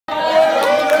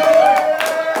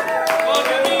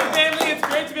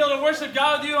worship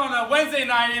God with you on a Wednesday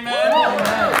night, amen.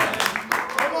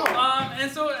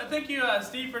 And so thank you,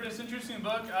 Steve, for this interesting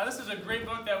book. This is a great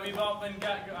book that we've all been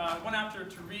went after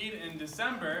to read in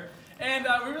December. And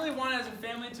we really want as a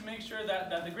family to make sure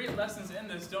that the great lessons in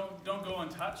this don't go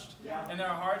untouched. Yeah. And that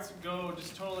our hearts go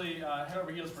just totally head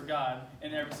over heels for God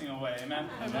in every single way. Amen?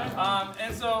 Amen.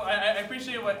 And so I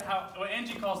appreciate what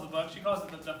Angie calls the book. She calls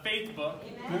it the faith book.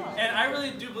 Amen. And I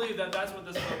really do believe that that's what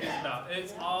this book is about.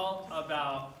 It's all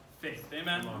about faith.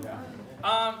 Amen?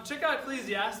 Check out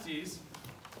Ecclesiastes,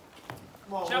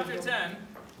 chapter 10.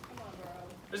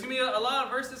 There's going to be a lot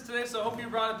of verses today, so I hope you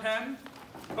brought a pen.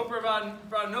 Hope you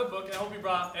brought a notebook, and I hope you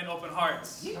brought an open heart.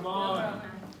 Come on.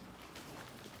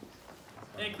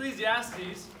 In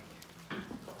Ecclesiastes,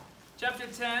 chapter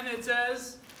 10, it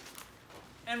says,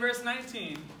 in verse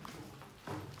 19,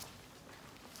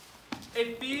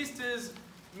 a feast is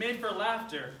made for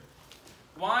laughter,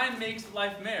 wine makes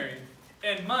life merry,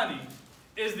 and money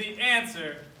is the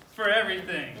answer for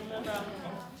everything.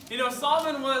 You know,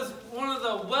 Solomon was one of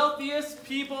the wealthiest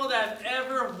people that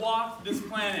ever walked this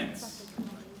planet.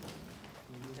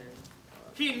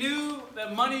 He knew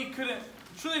that money couldn't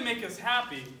truly make us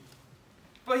happy,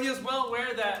 but he was well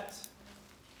aware that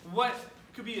what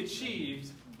could be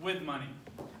achieved with money.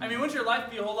 I mean, wouldn't your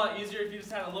life be a whole lot easier if you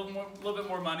just had a little bit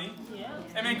more money? Yeah.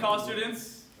 Amen, college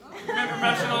students. Amen,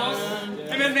 professionals.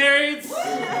 Amen, marrieds.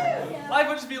 Yeah. Life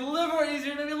would just be a little more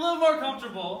easier, maybe a little more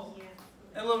comfortable,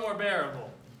 and a little more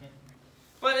bearable.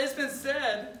 But it's been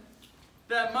said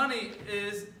that money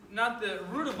is not the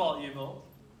root of all evil,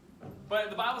 but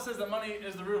the Bible says that money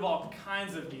is the root of all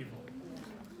kinds of evil.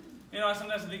 You know,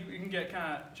 sometimes I think we can get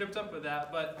kind of tripped up with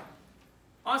that, but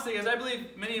honestly, guys, I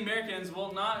believe many Americans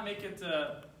will not make it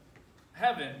to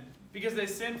heaven because they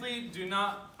simply do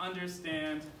not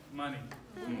understand money.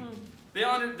 Mm-hmm. They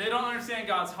don't understand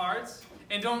God's heart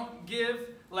and don't give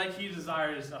like He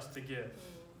desires us to give.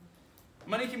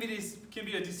 Money can be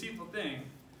a deceitful thing,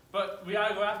 but we ought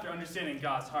to go after understanding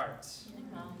God's heart.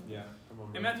 Yeah.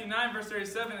 In Matthew 9, verse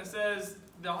 37, it says,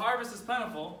 the harvest is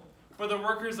plentiful, for the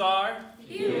workers are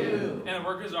you. And the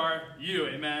workers are you.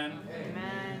 Amen.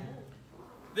 Amen.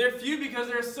 They're few because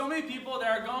there are so many people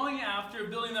that are going after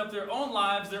building up their own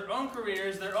lives, their own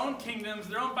careers, their own kingdoms,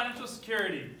 their own financial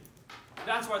security.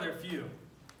 That's why they're few.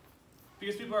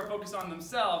 Because people are focused on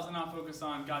themselves and not focused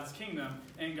on God's kingdom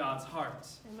and God's heart.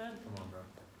 Amen. Come on, bro.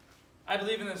 I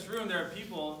believe in this room there are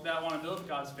people that want to build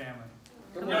God's family.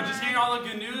 You know, just hearing all the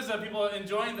good news of people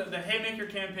enjoying the Haymaker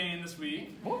campaign this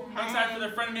week. I'm excited for the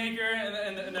Friend Maker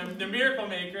and the Miracle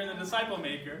Maker and the Disciple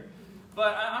Maker.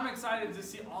 But I'm excited to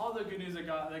see all the good news that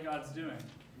God's doing.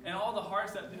 And all the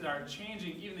hearts that are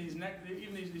changing even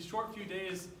these short few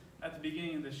days at the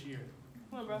beginning of this year.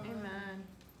 Come on, bro. Amen.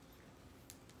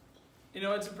 You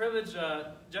know, it's a privilege.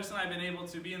 Jess and I have been able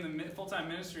to be in the full-time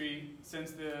ministry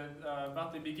since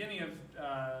about the beginning of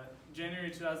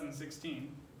January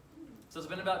 2016. So it's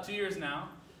been about 2 years now.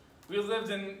 We've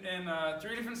lived in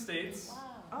 3 different states,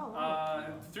 wow.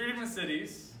 3 different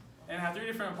cities, and have 3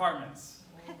 different apartments.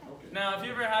 Okay. Now, if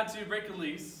you ever had to break a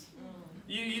lease,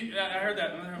 I heard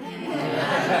that.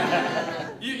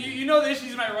 you know the issues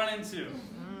you might run into.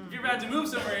 If you ever had to move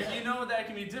somewhere, you know that it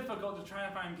can be difficult to try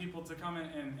and find people to come in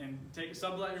and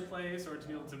sublet your place or to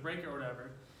be able to break it or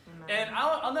whatever. And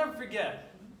I'll never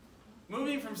forget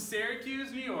moving from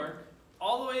Syracuse, New York,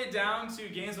 all the way down to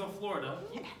Gainesville, Florida.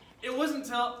 It wasn't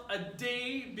until a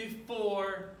day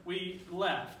before we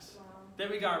left that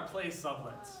we got our place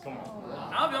sublet. Come on.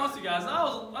 Wow. I'll be honest with you guys, I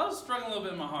was struggling a little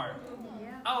bit in my heart.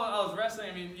 I was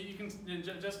wrestling. I mean,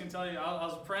 Jess can tell you, I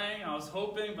was praying, I was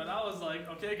hoping, but I was like,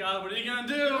 okay, God, what are you going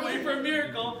to do? Wait for a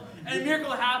miracle. And a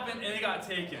miracle happened, and it got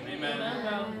taken. Amen.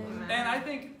 Amen. And I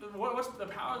think what's the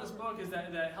power of this book is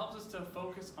that it helps us to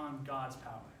focus on God's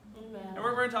power. Amen. And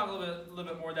we're going to talk a little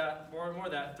bit more of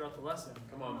that throughout the lesson.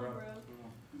 Come on, bro.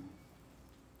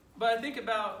 But I think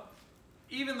about,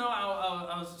 even though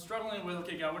I was struggling with,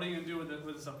 okay, God, what are you going to do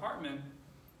with this apartment?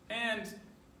 And,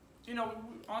 you know,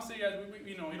 honestly, guys,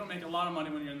 we don't make a lot of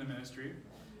money when you're in the ministry.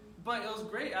 But it was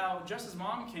great how Jess's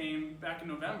mom came back in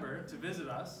November to visit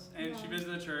us, and she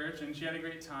visited the church, and she had a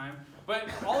great time. But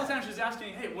all the time she was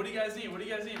asking, hey, what do you guys need? What do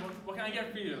you guys need? What can I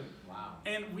get for you? Wow.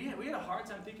 And we had a hard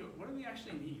time thinking, what do we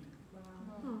actually need?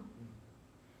 Wow.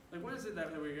 Like, what is it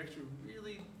that we actually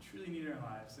really, truly need in our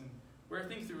lives? And we're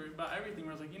thinking through about everything.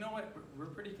 We're like, you know what? We're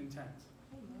pretty content.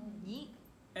 Yeet.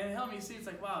 And it helped me see, it's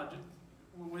like, wow, just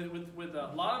with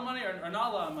a lot of money or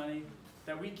not a lot of money,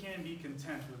 that we can be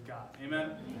content with God.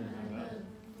 Amen? Amen.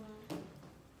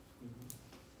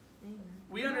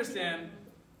 We understand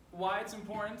why it's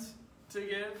important to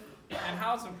give and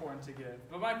how it's important to give.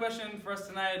 But my question for us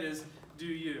tonight is, do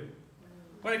you?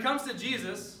 When it comes to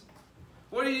Jesus,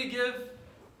 what did he give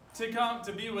to come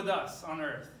to be with us on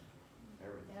earth?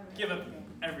 Give up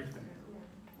everything.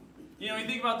 You know, when you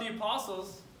think about the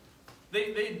apostles,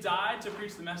 they died to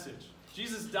preach the message.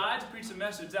 Jesus died to preach the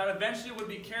message that eventually would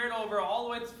be carried over all the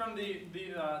way from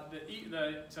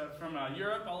from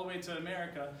Europe all the way to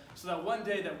America, so that one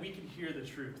day that we can hear the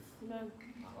truth. Amen.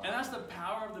 And that's the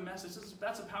power of the message.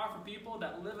 That's the power for people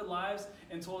that live lives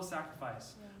in total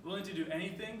sacrifice, willing to do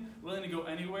anything, willing to go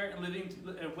anywhere, and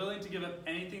willing to give up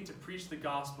anything to preach the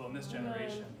gospel in this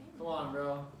generation. Come on,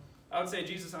 bro. I would say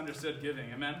Jesus understood giving.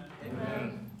 Amen.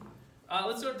 Amen.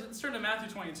 Let's turn to Matthew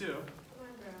 22.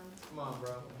 Come on,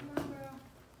 bro.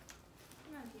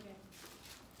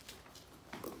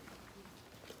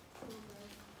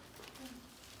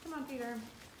 Come on, Peter.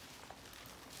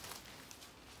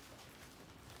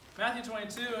 Matthew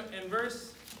 22, in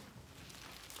verse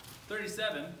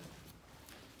 37,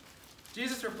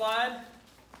 Jesus replied,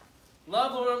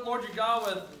 "Love the Lord your God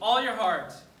with all your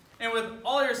heart, and with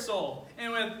all your soul,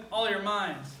 and with all your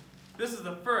mind. This is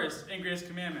the first and greatest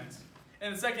commandment.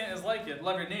 And the second is like it,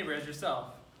 love your neighbor as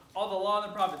yourself. All the law and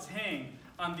the prophets hang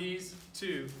on these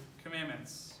two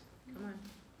commandments." Come on.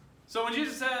 So when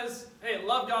Jesus says, hey,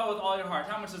 love God with all your heart,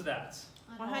 how much is that?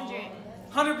 100.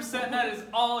 100%, that is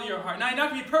all your heart. Now, you're not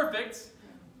going to be perfect,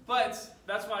 but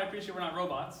that's why I appreciate we're not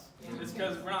robots. It's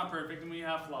because we're not perfect and we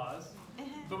have flaws.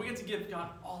 But we get to give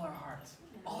God all our heart,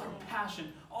 all our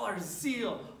passion, all our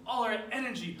zeal, all our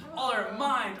energy, all our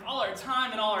mind, all our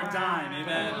time, and all our dime.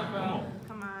 Amen?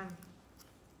 Come on.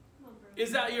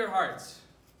 Is that your heart?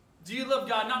 Do you love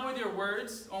God not with your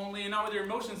words only and not with your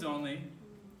emotions only,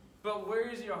 but where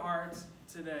is your heart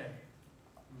today?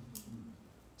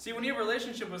 See, when you have a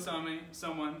relationship with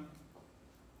someone,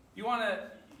 you don't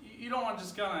want to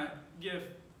just kind of give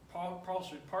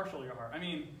partial your heart. I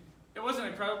mean, it wasn't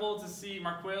incredible to see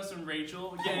Markarian and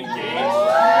Rachel get engaged. I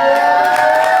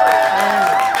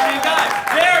mean, guys,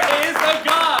 there is a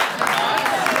God.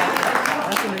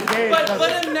 But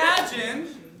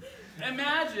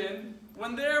imagine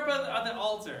when they're at the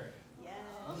altar,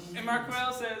 and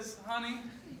Markarian says, "Honey,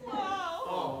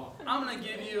 I'm going to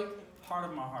give you part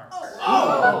of my heart."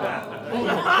 I'll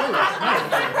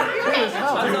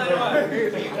tell you what,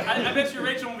 I bet you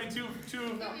Rachel won't be too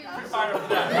fired up for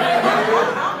that.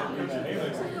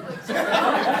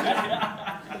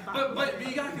 But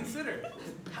you got to consider,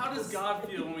 how does God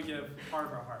feel when we give part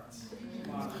of our hearts?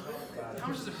 How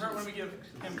much does it hurt when we give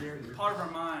Him part of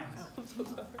our minds,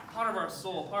 part of our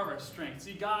soul, part of our strength?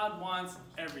 See, God wants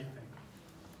everything.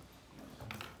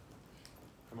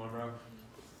 Come on, bro.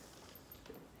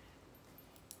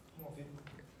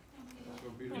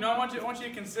 You know, I want you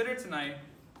to consider tonight,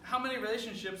 how many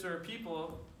relationships or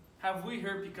people have we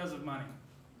hurt because of money?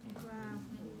 Wow.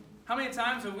 How many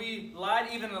times have we lied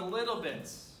even a little bit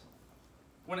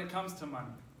when it comes to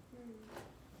money?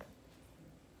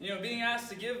 You know, being asked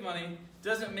to give money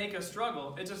doesn't make us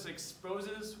struggle. It just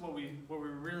exposes what we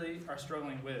really are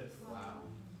struggling with. Wow.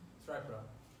 That's right, bro.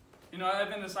 You know, I've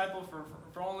been a disciple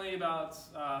for only about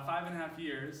 5.5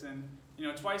 years, and you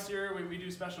know, twice a year we do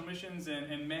special missions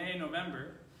in May,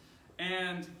 November,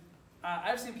 and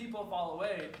I've seen people fall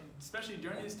away, especially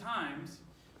during these times,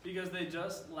 because they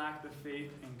just lack the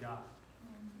faith in God.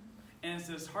 And it's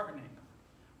disheartening,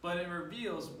 but it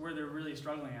reveals where they're really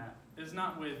struggling at. It's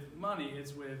not with money,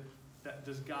 it's with,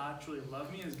 does God truly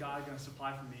love me? Is God going to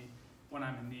supply for me when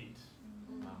I'm in need?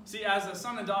 See, as a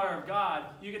son and daughter of God,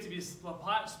 you get to be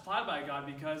supplied by God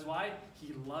because, why?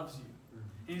 He loves you.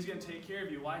 And He's going to take care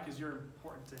of you. Why? Because you're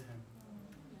important to Him.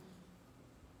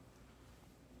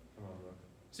 Come on, bro.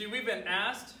 See, we've been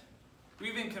asked,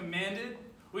 we've been commanded,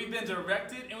 we've been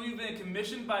directed, and we've been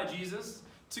commissioned by Jesus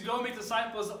to go make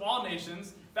disciples of all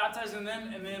nations, baptizing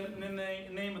them in the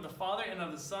name of the Father and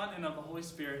of the Son and of the Holy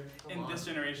Spirit in this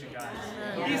generation, guys.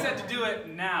 He said to do it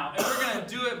now, and we're going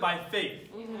to do it by faith.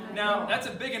 Now, that's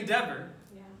a big endeavor,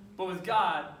 but with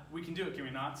God, we can do it, can we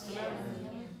not?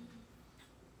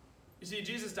 You see,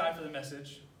 Jesus died for the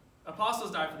message.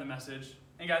 Apostles died for the message.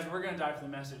 And guys, we're going to die for the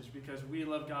message because we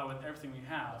love God with everything we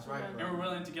have. That's right, and we're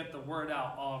willing to get the word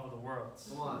out all over the world.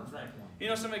 Come on. That's right. You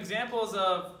know, some examples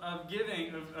of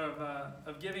giving,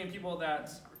 of giving people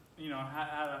that, you know,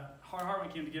 had a hard heart when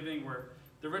it came to giving were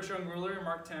the rich young ruler in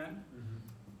Mark 10,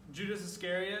 Judas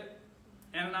Iscariot,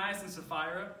 Ananias and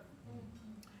Sapphira.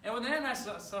 And with Ananias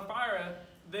and Sapphira,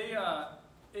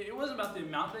 it wasn't about the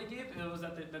amount they gave, it was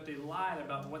that they lied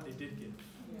about what they did give.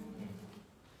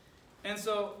 And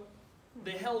so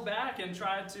they held back and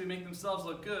tried to make themselves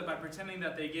look good by pretending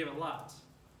that they gave a lot.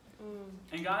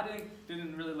 And God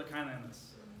didn't really look kindly on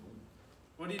this.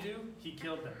 What did He do? He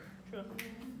killed them.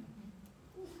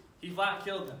 He flat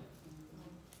killed them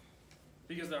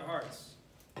because their hearts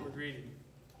were greedy.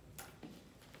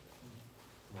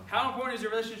 How important is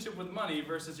your relationship with money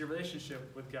versus your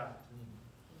relationship with God?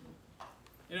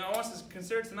 You know, I want us to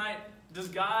consider tonight, does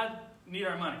God need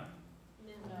our money?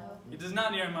 No. He does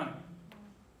not need our money.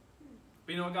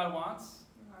 But you know what God wants?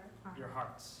 Your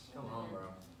hearts. Come on, bro.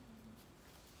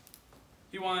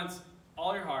 He wants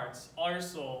all your hearts, all your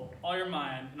soul, all your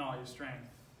mind, and all your strength.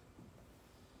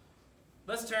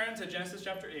 Let's turn to Genesis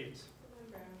chapter 8.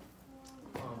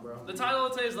 Come on, bro. The title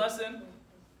of today's lesson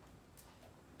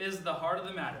is The Heart of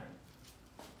the Matter.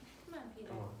 Come on, Peter.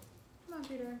 Come on. Come on,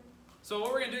 Peter. So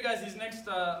what we're going to do, guys, these next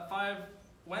 5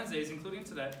 Wednesdays, including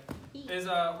today, is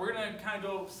we're going to kind of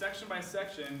go section by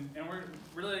section, and we're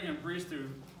really going to breeze through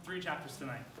 3 chapters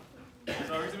tonight. So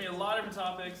there's going to be a lot of different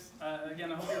topics.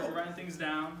 Again, I hope you're writing things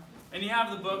down. And you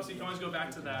have the book, so you can always go back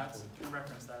to that and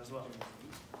reference that as well.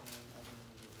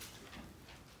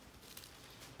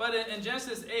 But in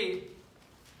Genesis 8,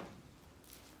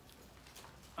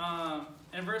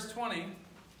 in verse 20,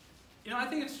 you know, I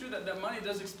think it's true that money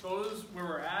does expose where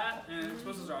we're at and it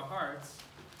exposes our hearts.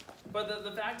 But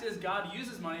the fact is, God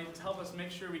uses money to help us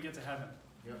make sure we get to heaven.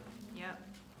 Yep.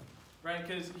 Right?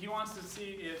 Because He wants to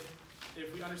see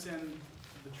if we understand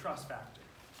the trust factor,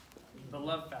 the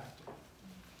love factor.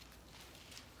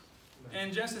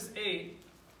 In Genesis 8,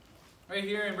 right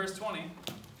here in verse 20,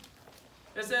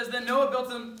 it says, Then Noah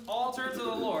built an altar to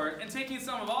the Lord, and taking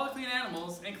some of all the clean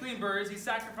animals and clean birds, he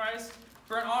sacrificed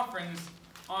burnt offerings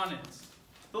on it.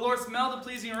 The Lord smelled the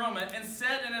pleasing aroma and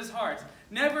said in his heart,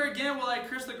 Never again will I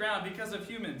curse the ground because of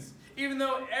humans, even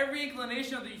though every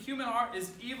inclination of the human heart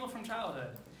is evil from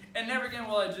childhood. And never again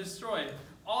will I destroy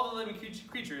all the living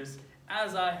creatures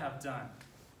as I have done.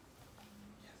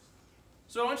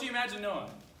 So I want you to imagine Noah.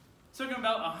 It took him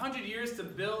about 100 years to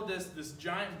build this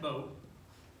giant boat.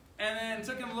 And then it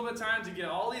took him a little bit of time to get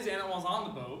all these animals on the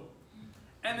boat.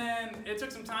 And then it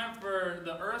took some time for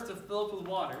the earth to fill up with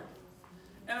water.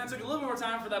 And then it took a little more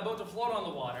time for that boat to float on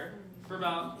the water for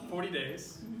about 40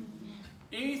 days.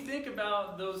 And you think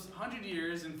about those 100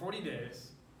 years and 40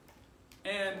 days.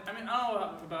 And I mean, I don't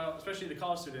know about especially the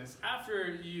college students.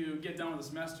 After you get done with the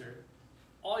semester,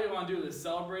 all you want to do is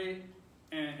celebrate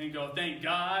and go, thank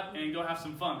God, and go have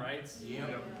some fun, right?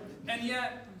 Yep. And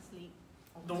yet,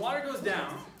 the water goes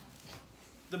down.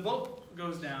 The boat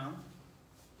goes down,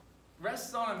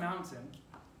 rests on a mountain,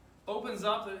 opens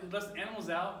up, lets the animals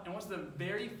out, and what's the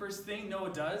very first thing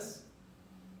Noah does?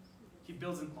 He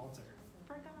builds an altar.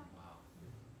 For God.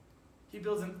 He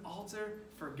builds an altar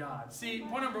for God. See,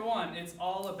 point number 1, it's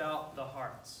all about the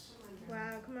hearts.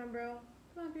 Wow, come on, bro.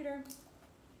 Come on, Peter.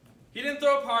 He didn't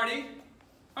throw a party.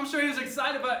 I'm sure he was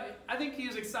excited, but I think he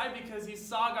was excited because he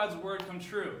saw God's word come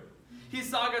true. He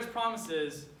saw God's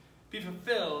promises be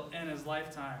fulfilled in his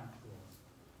lifetime.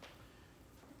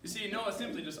 You see, Noah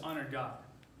simply just honored God.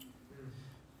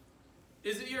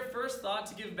 Is it your first thought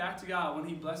to give back to God when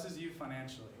He blesses you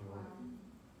financially?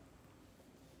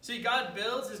 See, God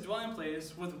builds His dwelling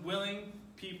place with willing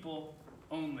people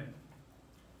only.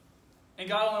 And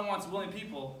God only wants willing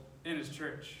people in His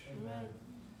church. Amen.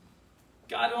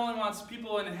 God only wants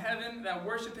people in heaven that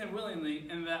worship Him willingly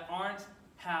and that aren't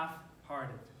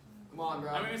half-hearted. Come on, bro.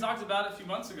 I mean, we talked about it a few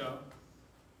months ago.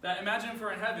 That imagine if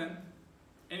we're in heaven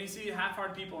and you see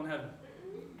half-hearted people in heaven.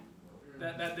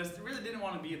 That just really didn't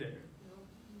want to be there.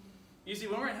 You see,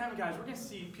 when we're in heaven, guys, we're going to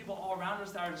see people all around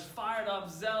us that are just fired up,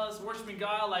 zealous, worshiping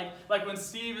God, like when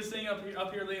Steve is singing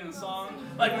up here leading the song,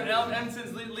 like when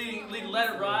Edmonton's leading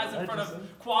Let It Rise in front of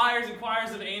choirs and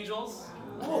choirs of angels.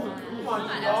 Oh, come on,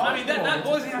 I mean, that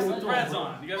boy's going to have some threads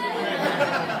on. You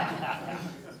guys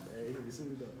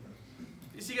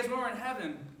You see, guys, when we're in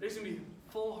heaven, there's going to be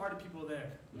full-hearted people there.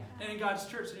 Yeah. And in God's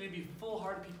church, there's going to be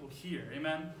full-hearted people here.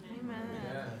 Amen? Amen.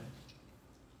 Yeah.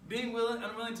 Being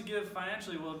unwilling to give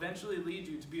financially will eventually lead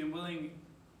you to be unwilling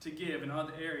to give in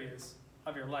other areas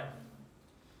of your life.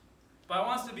 But I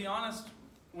want us to be honest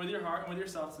with your heart and with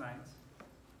yourself tonight.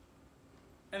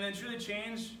 And then truly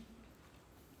change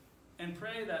and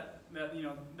pray that there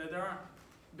aren't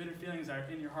bitter feelings that are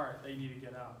in your heart that you need to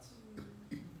get out.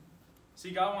 See,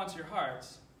 God wants your heart,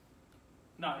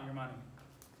 not your money.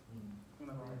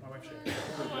 My wife shared.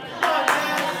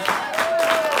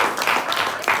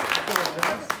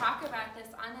 Talk about this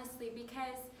honestly,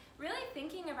 because really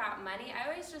thinking about money,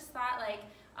 I always just thought like,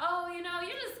 oh, you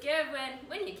just give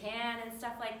when you can and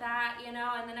stuff like that, and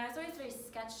then I was always very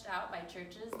sketched out by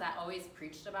churches that always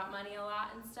preached about money a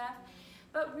lot and stuff.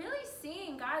 But really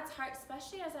seeing God's heart,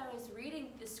 especially as I was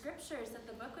reading the scriptures that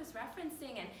the book was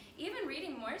referencing and even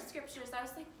reading more scriptures, I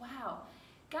was like, wow,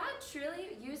 God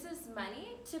truly uses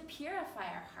money to purify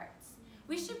our hearts.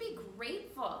 We should be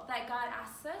grateful that God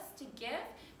asks us to give,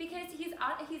 because he's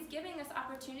giving us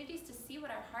opportunities to see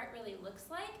what our heart really looks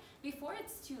like before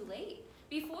it's too late.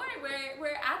 Before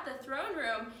we're at the throne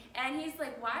room and he's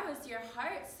like, why was your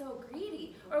heart so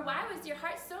greedy? Or why was your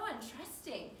heart so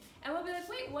untrusting? And we'll be like,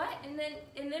 wait, what? And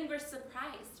then we're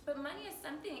surprised. But money is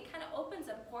something, it kind of opens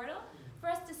a portal for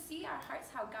us to see our hearts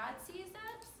how God sees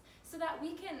us, so that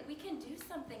we can do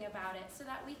something about it, so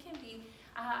that we can be,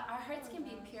 our hearts can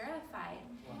be purified.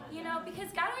 You know,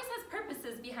 because God always has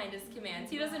purposes behind his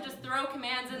commands. He doesn't just throw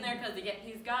commands in there because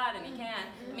he's God and he can.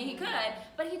 I mean, he could,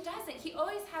 but he doesn't. He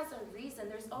always has a reason.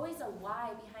 There's always a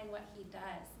why behind what he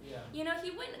does. Yeah. You know,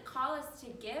 he wouldn't call us to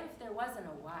give if there wasn't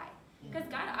a why. Because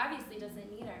God obviously doesn't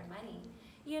need our money.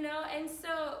 You know, and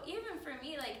so even for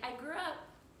me, like, I grew up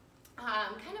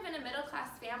kind of in a middle-class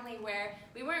family where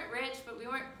we weren't rich, but we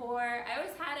weren't poor. I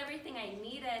always had everything I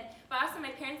needed, but also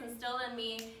my parents instilled in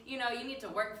me, you know, you need to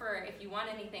work for it if you want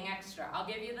anything extra. I'll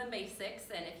give you the basics,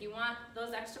 and if you want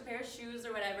those extra pair of shoes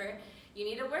or whatever, you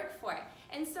need to work for it.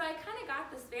 And so I kind of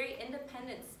got this very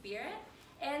independent spirit,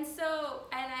 and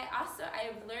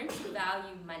I've learned to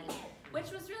value money,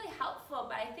 which was really helpful,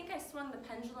 but I think I swung the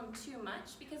pendulum too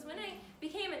much, because when I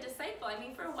became a disciple, I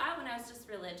mean, for a while when I was just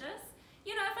religious,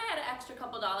 you know, if I had an extra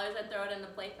couple dollars, I'd throw it in the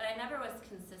plate, but I never was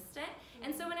consistent. And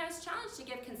so when I was challenged to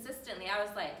give consistently, I was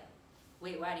like,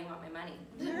 wait, why do you want my money?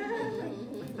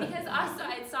 Because also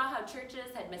I saw how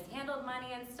churches had mishandled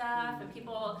money and stuff, and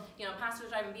people, you know, pastors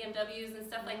driving BMWs and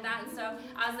stuff like that, and so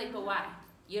I was like, but why?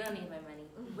 You don't need my money.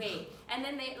 Wait. And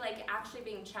then they, like, actually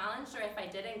being challenged, or if I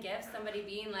didn't give, somebody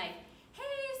being like,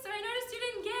 hey, so I noticed you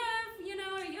didn't give, you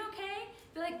know, are you okay?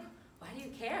 Be like, why do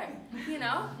you care? You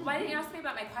know, why didn't you ask me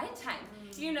about my quiet time?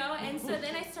 You know, and so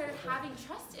then I started having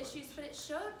trust issues, but it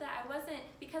showed that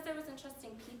because I wasn't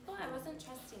trusting people, I wasn't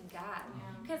trusting God.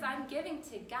 Because I'm giving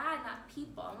to God, not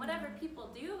people. And whatever people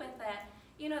do with it,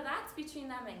 you know, that's between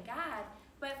them and God.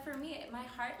 But for me, my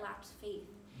heart lacked faith.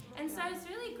 And so I was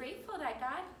really grateful that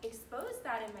God exposed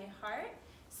that in my heart,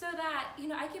 so that, you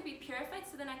know, I could be purified,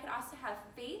 so then I could also have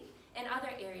faith in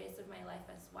other areas of my life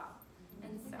as well.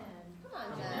 And so, come on,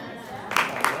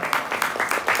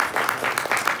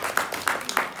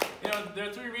 you know, there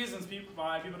are 3 reasons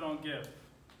why people don't give.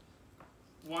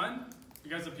 1,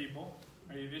 because of people.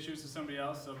 Or you have issues with somebody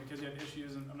else, so because you have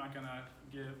issues, I'm not going to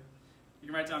give. You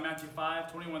can write down Matthew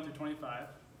 5, 21 through 25.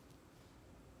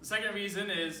 The second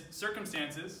reason is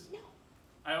circumstances. No.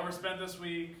 I overspent this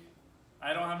week.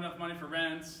 I don't have enough money for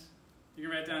rent. You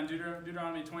can write down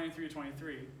Deuteronomy 23,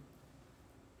 23.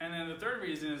 And then the third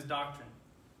reason is doctrine.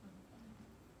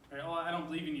 Right? Oh, I don't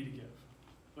believe you need to give.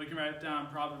 We can write down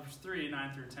Proverbs 3,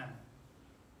 9 through 10.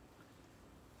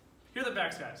 Here are the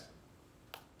facts, guys.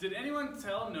 Did anyone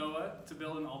tell Noah to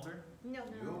build an altar? No.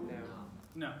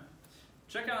 No.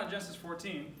 Check out Genesis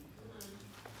 14.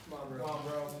 Come on,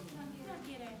 bro.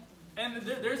 And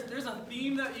there's a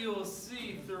theme that you will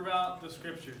see throughout the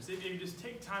scriptures if you just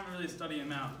take time to really study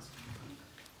them out.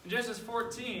 In Genesis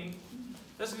 14,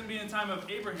 this is going to be in the time of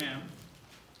Abraham.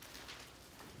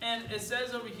 And it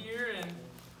says over here in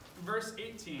verse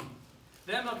 18,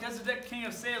 then Melchizedek, king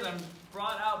of Salem,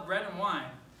 brought out bread and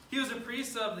wine. He was a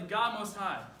priest of the God Most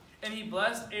High. And he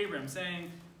blessed Abram,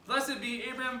 saying, blessed be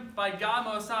Abram by God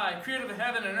Most High, creator of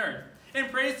heaven and earth. And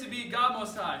praise to be God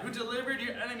Most High, who delivered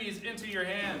your enemies into your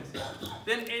hands.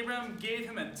 Then Abram gave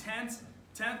him a tenth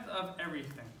of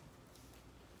everything.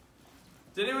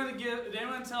 Did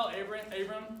anyone tell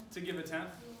Abram to give a tenth?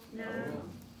 No.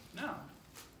 No.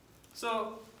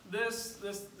 So this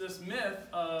myth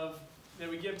of that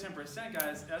we give 10%,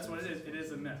 guys, that's what it is. It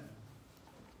is a myth.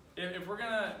 If we're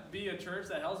gonna be a church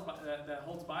that holds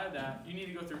by that, you need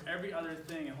to go through every other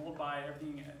thing and hold by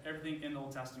everything in the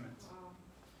Old Testament. Wow.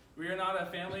 We are not a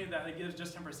family that gives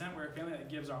just 10%. We're a family that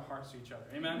gives our hearts to each other.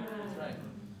 Amen? That's right.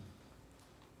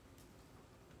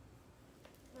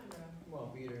 Come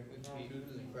on, Peter. Good speech. This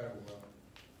is incredible, bro.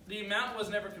 The amount was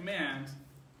never command,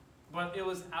 but it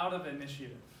was out of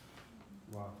initiative.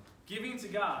 Wow. Giving to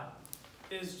God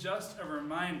is just a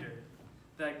reminder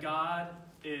that God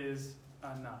is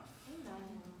enough.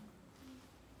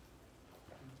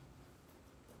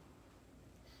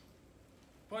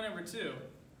 Point number 2.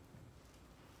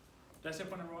 Did I say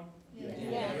point number 1?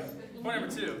 Yes. Point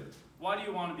number 2. Why do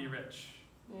you want to be rich?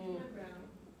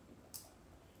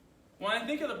 When I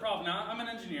think of the problem, now I'm an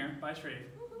engineer by trade,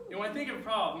 and when I think of a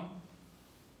problem,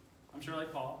 I'm sure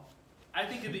like Paul, I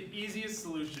think of the easiest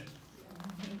solution.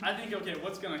 I think, okay,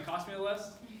 what's going to cost me the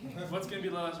less? What's going to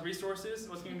be the less resources?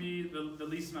 What's going to be the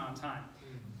least amount of time?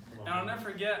 And I'll never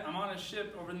forget, I'm on a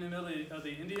ship over in the middle of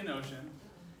the Indian Ocean,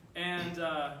 And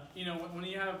when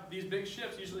you have these big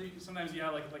ships, usually sometimes you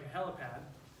have like a helipad.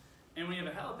 And when you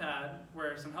have a helipad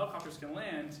where some helicopters can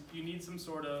land, you need some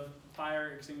sort of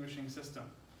fire extinguishing system.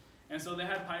 And so they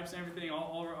had pipes and everything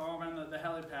all around the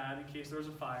helipad in case there was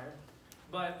a fire.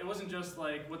 But it wasn't just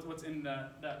like what's in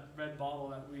that red bottle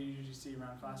that we usually see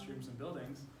around classrooms and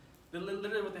buildings.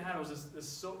 Literally what they had was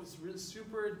this really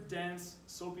super dense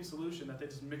soapy solution that they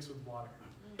just mixed with water.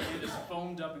 And it just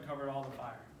foamed up and covered all the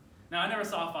fire. Now I never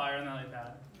saw fire in the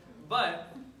helipad,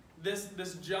 but this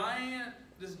giant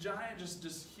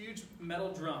just huge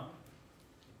metal drum,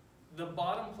 the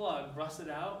bottom plug rusted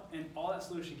out and all that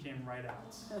solution came right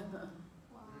out.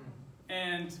 Wow.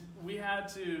 And we had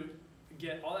to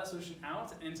get all that solution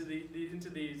out into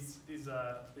these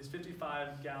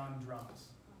 55-gallon drums.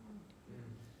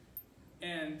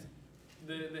 And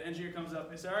the engineer comes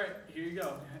up and says, all right, here you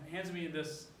go. Hands me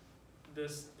this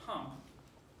pump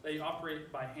that you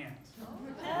operate by hand.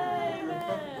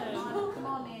 Come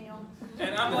on, Daniel.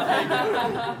 And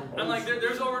I'm like,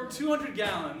 there's over 200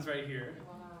 gallons right here.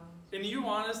 And you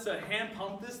want us to hand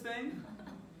pump this thing?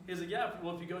 He's like, yeah,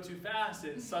 well, if you go too fast,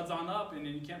 it suds on up and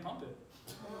then you can't pump it.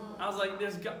 I was like,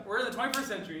 we're in the 21st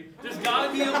century. There's got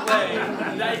to be a way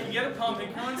that you can get a pump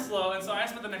and come in slow. And so I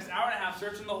spent the next hour and a half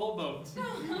searching the whole boat,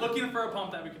 looking for a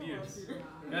pump that we could use.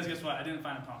 Guys, guess what? I didn't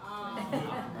find a pump.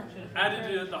 I had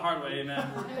to do it the hard way, amen.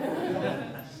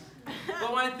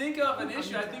 But when I think of an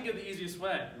issue, I think of the easiest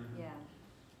way. Yeah.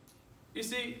 You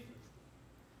see,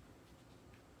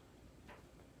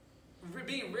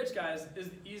 being rich, guys, is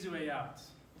the easy way out.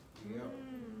 Yep.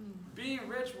 Being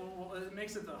rich it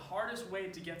makes it the hardest way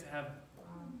to get to heaven.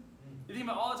 You think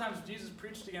about all the times Jesus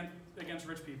preached against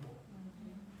rich people.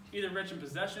 Either rich in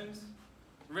possessions,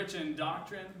 rich in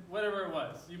doctrine, whatever it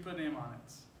was. You put a name on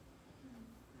it.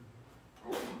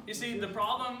 You see, the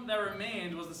problem that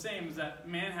remained was the same, is that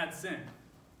man had sinned.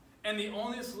 And the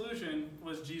only solution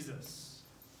was Jesus.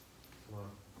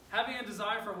 Having a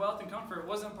desire for wealth and comfort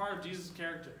wasn't part of Jesus'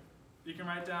 character. You can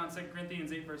write down 2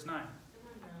 Corinthians 8, verse 9.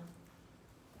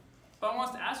 But I want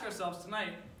us to ask ourselves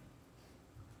tonight,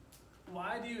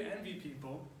 why do you envy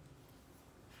people,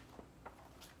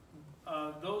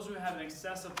 those who have an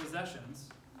excess of possessions,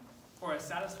 or a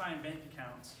satisfying bank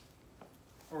account,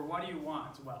 or why do you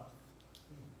want wealth?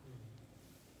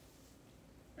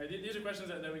 Right, these are questions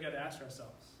that we got to ask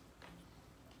ourselves.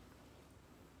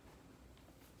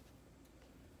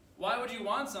 Why would you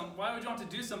want to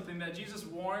do something that Jesus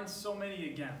warned so many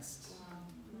against?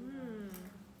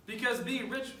 Because being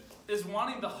rich is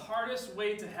wanting the hardest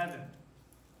way to heaven.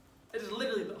 It is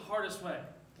literally the hardest way.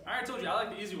 I already told you, I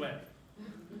like the easy way.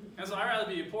 And so I'd rather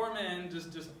be a poor man,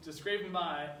 just scraping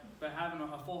by, but having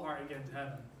a full heart and getting to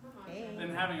heaven,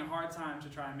 than having a hard time to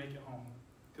try and make it home,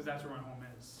 because that's where my home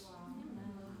is.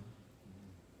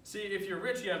 See, if you're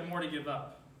rich, you have more to give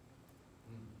up.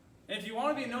 And if you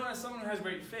want to be known as someone who has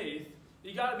great faith,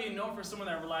 you got to be known for someone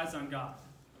that relies on God.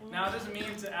 Now, it doesn't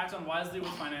mean to act unwisely with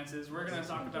finances. We're going to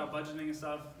talk about budgeting and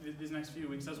stuff these next few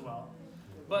weeks as well.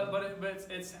 But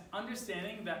it's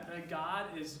understanding that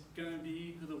God is going to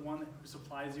be the one who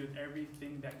supplies you with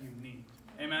everything that you need.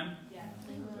 Amen? Yes.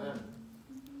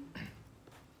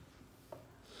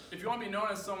 If you want to be known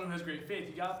as someone who has great faith,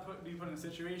 you got to be put in a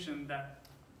situation that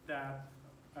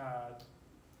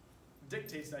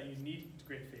dictates that you need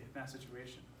great faith in that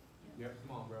situation. Yep.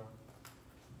 Come on, bro.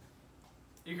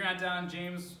 You can write down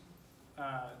James 1,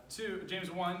 2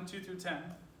 through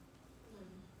 10.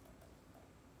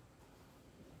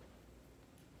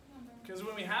 Because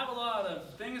when we have a lot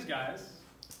of things, guys,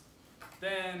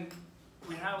 then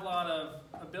we have a lot of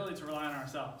ability to rely on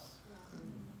ourselves.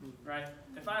 Right?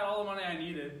 If I had all the money I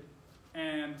needed,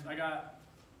 and I got,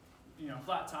 a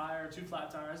flat tire, 2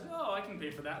 flat tires, I can pay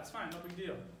for that. It's fine, no big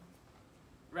deal.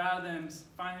 Rather than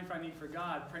finding a need for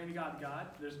God, praying to God,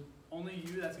 there's only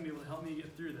you that's going to be able to help me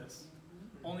get through this.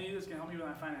 Only you that's going to help me with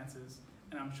my finances.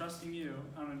 And I'm trusting you.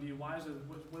 I'm going to be wise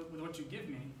with what you give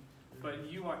me. But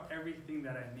you are everything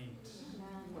that I need.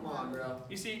 Come on, bro.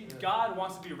 You see, God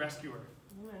wants to be a rescuer.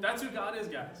 That's who God is,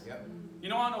 guys. Yep. You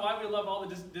know why we love all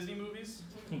the Disney movies?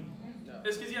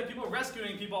 It's because you have people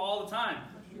rescuing people all the time.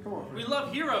 Come on. We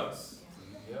love heroes.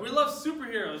 Yep. We love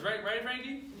superheroes, right,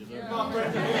 Frankie? Yeah. Come on,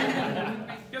 Frankie. You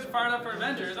guys are fired up for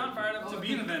Avengers. I'm fired up to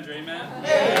be an Avenger, amen?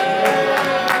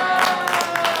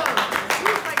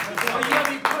 But you got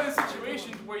to be put in a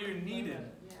situation where you're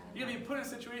needed. You got to be put in a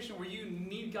situation where you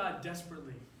need God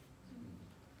desperately.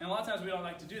 And a lot of times we don't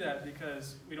like to do that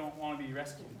because we don't want to be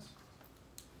rescued.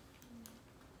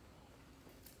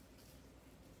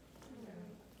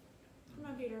 Come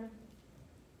on, Peter.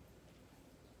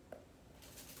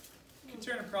 Can you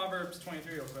turn to Proverbs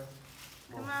 23 real quick?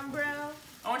 Come on, bro.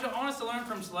 I want us to learn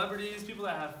from celebrities, people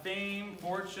that have fame,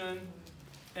 fortune,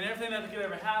 and everything that they could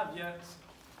ever have, yet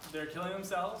they're killing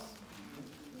themselves.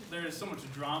 There is so much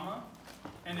drama,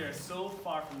 and they are so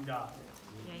far from God.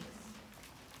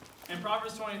 Yikes. In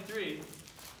Proverbs 23,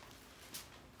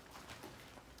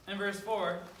 in verse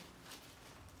 4,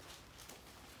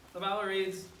 the Bible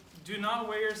reads, "Do not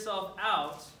wear yourself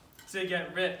out to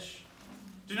get rich.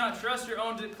 Do not trust your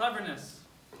own cleverness.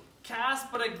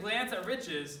 Cast but a glance at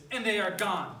riches, and they are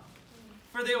gone.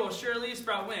 For they will surely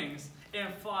sprout wings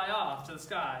and fly off to the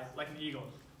sky like an eagle."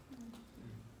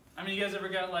 I mean, you guys ever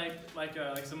got like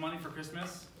some money for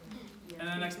Christmas, and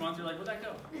then the next month you're like, "Where'd that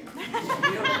go? What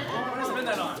did I spend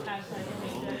that on?"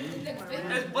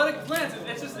 But a glance,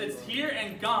 it's here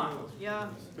and gone. Yeah.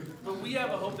 But we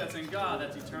have a hope that's in God,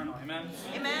 that's eternal. Amen.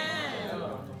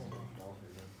 Amen.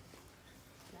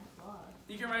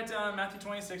 You can write down Matthew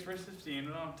 26, verse 15.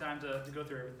 We don't have time to go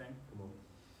through everything. Come on.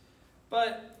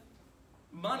 But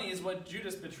money is what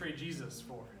Judas betrayed Jesus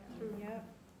for. Yep.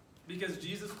 Because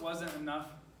Jesus wasn't enough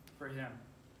for him.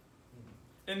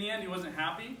 In the end, he wasn't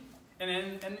happy. And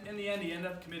in the end, he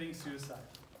ended up committing suicide.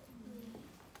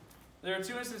 There are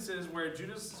two instances where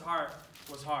Judas' heart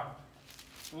was hard.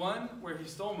 One, where he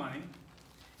stole money.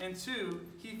 And two,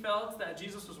 he felt that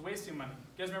Jesus was wasting money.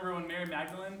 You guys remember when Mary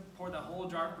Magdalene poured that whole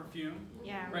jar of perfume?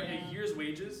 Yeah. Right, a year's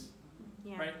wages?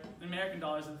 Yeah. Right? In American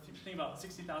dollars, think about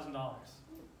 $60,000.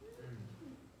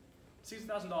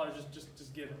 $60,000,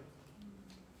 just give it.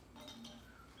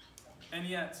 And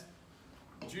yet,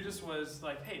 Judas was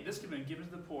like, "Hey, this could have been given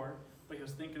to the poor," but he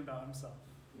was thinking about himself.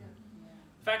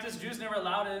 The fact is, Judas never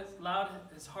allowed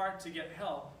his heart to get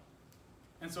help,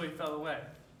 and so he fell away.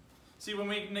 See, when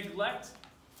we neglect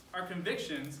our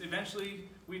convictions, eventually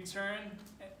we turn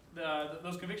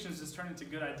those convictions just turn into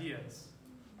good ideas,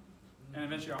 and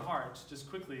eventually our hearts just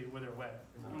quickly wither away.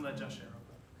 I'm gonna let Josh share real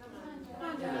quick. Come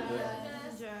on,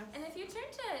 Jeff. And if you turn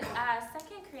to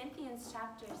 2 Corinthians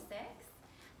chapter 6,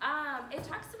 it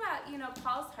talks about,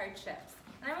 Paul's hardships.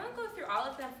 And I won't go through all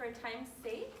of them for time's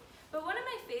sake, but one of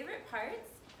my favorite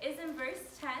parts is in verse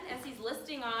 10 as he's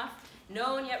listing off,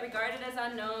 known yet regarded as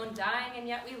unknown, dying and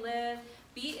yet we live,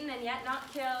 beaten and yet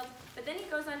not killed. But then he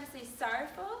goes on to say,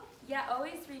 sorrowful, yet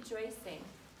always rejoicing,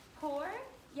 poor,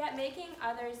 yet making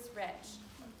others rich,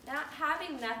 not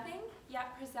having nothing,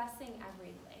 yet possessing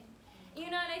everything.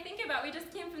 And I think about, we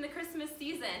just came from the Christmas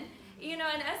season, and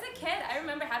as a kid, I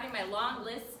remember having my long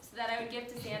list that I would give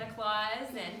to Santa Claus,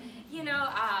 and,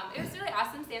 it was really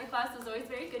awesome. Santa Claus was always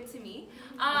very good to me.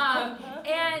 But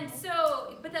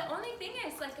the only thing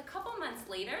is, like a couple months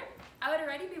later, I would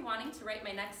already be wanting to write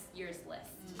my next year's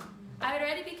list. I would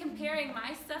already be comparing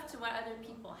my stuff to what other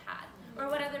people had, or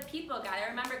what other people got. I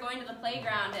remember going to the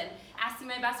playground and asking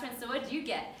my best friend, so what did you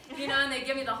get? And they'd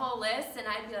give me the whole list, and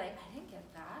I'd be like, I didn't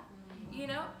get that.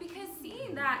 Because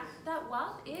seeing that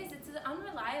wealth it's an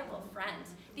unreliable friend.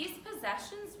 These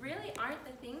possessions really aren't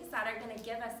the things that are going to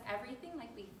give us everything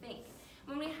like we think.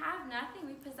 When we have nothing,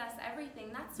 we possess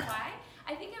everything. That's why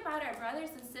I think about our brothers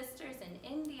and sisters in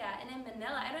India and in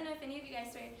Manila. I don't know if any of you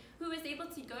guys who was able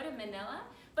to go to Manila,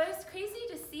 but it's crazy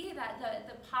to see that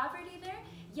the poverty there,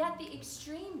 yet the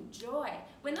extreme joy.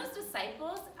 When those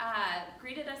disciples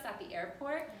greeted us at the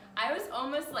airport, I was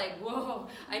almost like, whoa,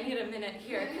 I need a minute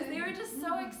here, because they were just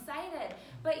so excited.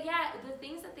 But yet, the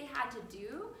things that they had to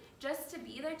do just to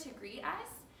be there to greet us,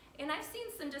 and I've seen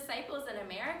some disciples in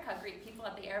America greet people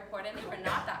at the airport, and they were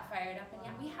not that fired up, and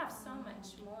yet we have so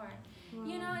much more.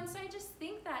 And so I just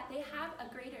think that they have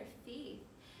a greater faith,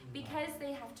 because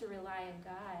they have to rely on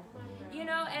God.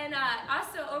 And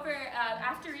also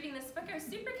after reading this book, I was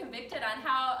super convicted on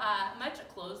how much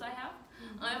clothes I have.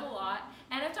 I have a lot.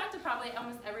 And I've talked to probably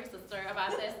almost every sister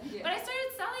about this. But I started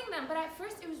selling them, but at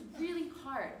first it was really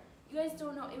hard. You guys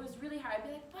don't know, it was really hard. I'd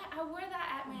be like, but I wore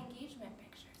that at my engagement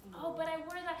pictures. Oh, but I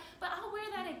wore that, but I'll wear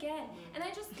that again. And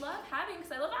I just love having,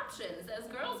 because I love options. As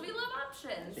girls, we love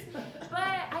options.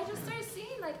 But I just started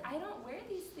seeing, I don't wear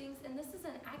these things, and this is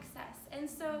an excess. And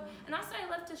also I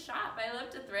love to shop. I love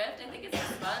to thrift. I think it's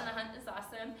just fun. The hunt is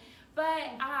awesome.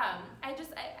 But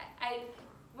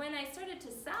when I started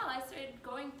to sell, I started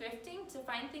going thrifting to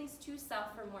find things to sell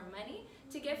for more money,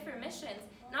 to give for missions.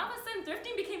 And all of a sudden,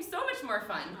 thrifting became so much more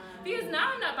fun. Because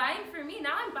now I'm not buying for me,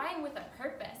 now I'm buying with a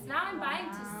purpose. Now I'm buying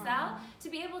to sell, to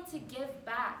be able to give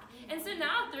back. And so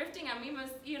now thrifting,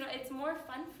 it's more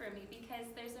fun for me because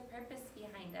there's a purpose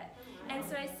behind it. And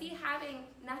so I see having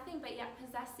nothing but yet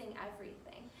possessing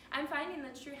everything. I'm finding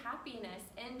the true happiness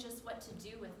in just what to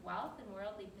do with wealth and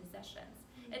worldly possessions.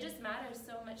 It just matters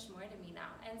so much more to me now.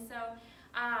 And so,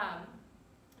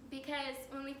 because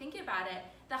when we think about it,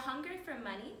 the hunger for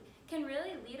money can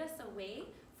really lead us away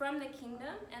from the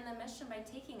kingdom and the mission by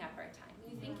taking up our time.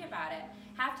 You think about it,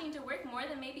 having to work more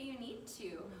than maybe you need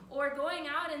to, or going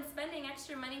out and spending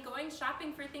extra money going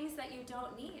shopping for things that you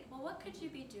don't need. Well, what could you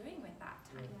be doing with that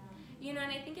time? You know,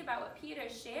 and I think about what Peter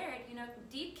shared, you know,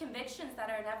 deep convictions that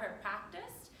are never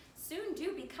practiced soon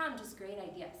do become just great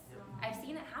ideas. I've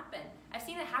seen it happen. I've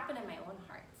seen it happen in my own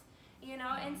heart. You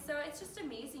know, and so it's just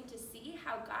amazing to see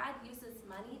how God uses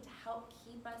money to help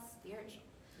keep us spiritual.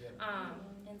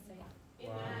 And so, yeah.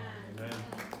 Wow. Amen.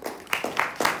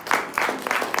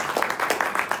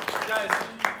 Guys,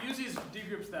 use these D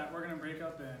groups that we're going to break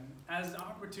up in as an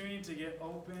opportunity to get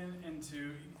open and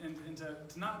to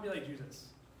not be like Jesus.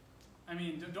 I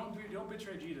mean, don't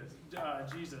betray Jesus.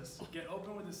 Get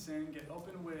open with the sin. Get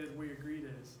open with where your greed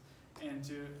is, and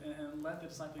let the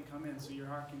discipline come in, so your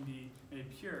heart can be made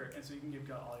pure, and so you can give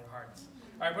God all your hearts.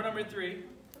 All right, point number 3: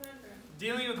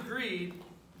 dealing with greed,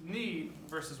 need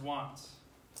versus wants.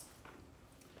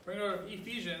 We're going to go to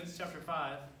Ephesians chapter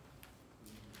 5.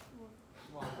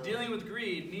 Dealing with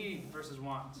greed, need versus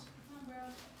wants.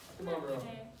 Come on, bro.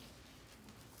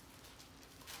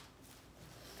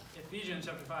 Ephesians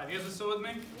chapter 5. You guys are still with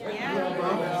me? Yeah.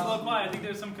 It's a little quiet. I think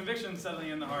there's some conviction settling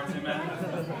in the hearts. Amen.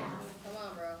 Come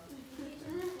on, bro.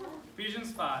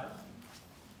 Ephesians 5.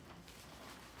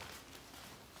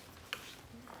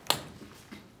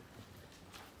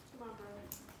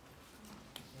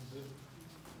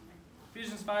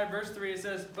 Ephesians 5 verse 3, it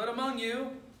says, "But among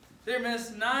you there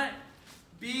must not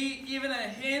be even a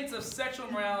hint of sexual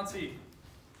immorality."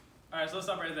 Alright, so let's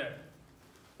stop right there.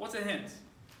 What's a hint?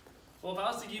 Well, if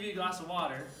I was to give you a glass of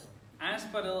water, I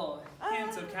just put a little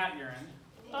hint of cat urine.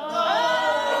 Would you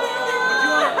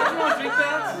want to drink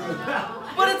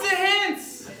that? But it's a hint!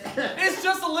 It's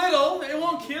just a little. It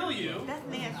won't kill you. That's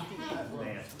nasty.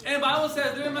 And the Bible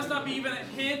says there must not be even a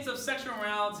hint of sexual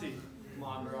immorality. Come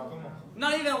on, bro. Come on.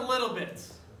 Not even a little bit.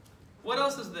 What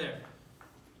else is there?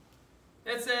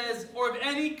 It says, or of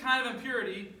any kind of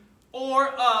impurity, or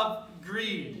of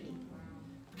greed.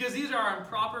 Because these are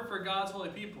improper for God's holy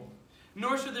people.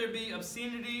 Nor should there be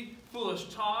obscenity, foolish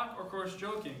talk, or coarse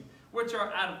joking, which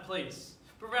are out of place,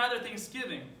 but rather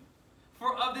thanksgiving.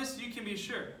 For of this you can be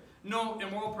sure, no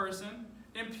immoral person,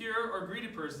 impure or greedy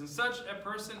person, such a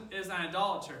person is an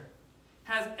idolater,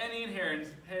 has any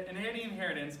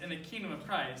inheritance in the kingdom of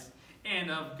Christ and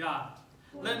of God.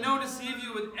 Let no one deceive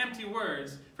you with empty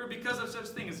words, for because of such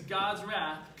things God's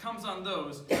wrath comes on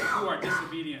those who are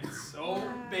disobedient. Oh,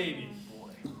 baby.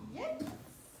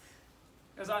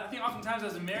 Because I think oftentimes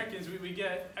as Americans, we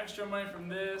get extra money from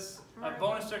this, a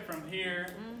bonus check from here,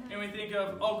 and we think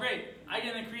of, oh great, I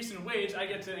get an increase in wage, I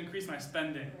get to increase my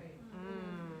spending.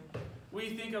 We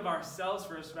think of ourselves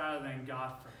first rather than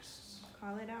God first.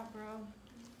 Call it out, bro.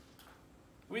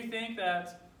 We think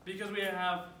that because we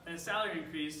have a salary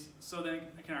increase, so then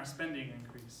can our spending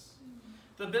increase.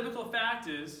 The biblical fact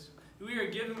is we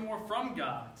are given more from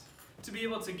God to be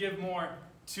able to give more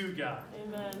to God.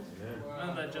 Amen. None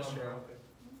of that just true.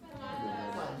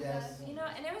 You know,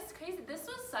 and it was crazy. This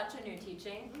was such a new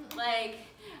teaching. Like,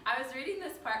 I was reading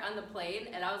this part on the plane,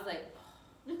 and I was like,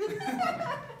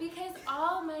 because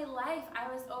all my life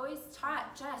I was always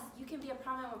taught, Jess, you can be a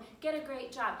prominent woman, get a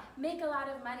great job, make a lot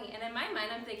of money. And in my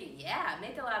mind, I'm thinking, yeah,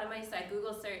 make a lot of money. So I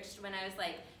Google searched when I was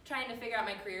like trying to figure out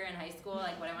my career in high school,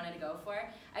 like what I wanted to go for.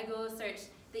 I Google searched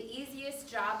the easiest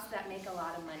jobs that make a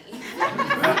lot of money.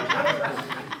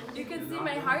 You can see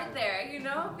my heart there, you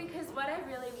know, because what I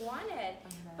really wanted.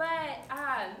 But,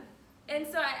 and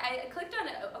so I clicked on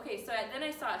it. Okay, so then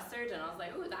I saw a surgeon. I was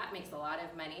like, ooh, that makes a lot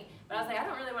of money. But I was like, I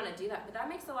don't really want to do that, but that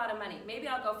makes a lot of money. Maybe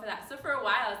I'll go for that. So for a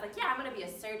while, I was like, yeah, I'm going to be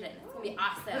a surgeon. It's going to be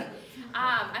awesome.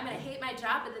 I'm going to hate my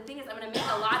job, but the thing is I'm going to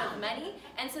make a lot of money,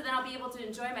 and so then I'll be able to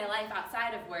enjoy my life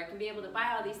outside of work and be able to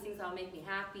buy all these things that will make me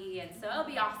happy, and so it'll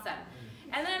be awesome.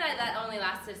 And then that only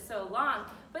lasted so long.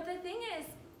 But the thing is,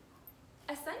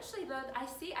 essentially, though, I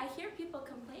hear people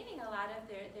complaining a lot of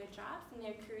their jobs and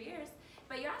their careers,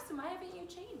 but you ask them, why haven't you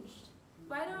changed?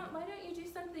 Why don't you do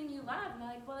something you love? And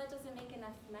they're like, well, it doesn't make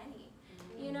enough money.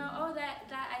 You know, oh,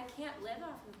 that I can't live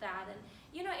off of that. And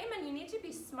you know, amen, you need to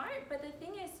be smart, but the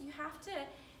thing is, you have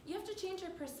to change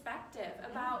your perspective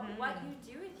about what you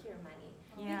do with your money.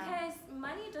 Yeah. Because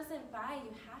money doesn't buy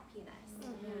you happiness.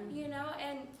 You know,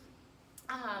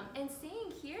 and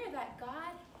seeing here that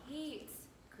God hates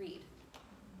greed.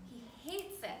 He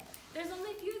hates it. There's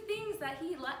only a few things that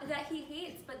he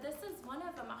hates, but this is one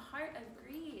of them, a heart of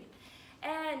greed.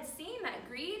 And seeing that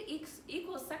greed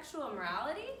equals sexual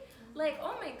immorality, like,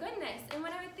 oh my goodness. And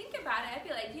when I would think about it, I'd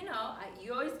be like, you know,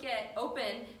 you always get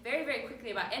open very, very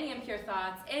quickly about any impure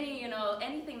thoughts, any, you know,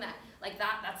 anything that, like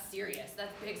that's serious,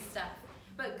 that's big stuff.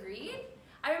 But greed?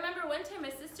 I remember one time my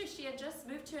sister, she had just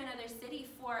moved to another city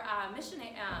for on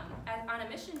a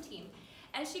mission team.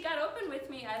 And she got open with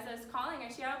me as I was calling her.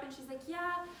 She got open, she's like,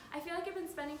 yeah, I feel like I've been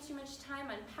spending too much time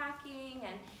unpacking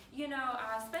and,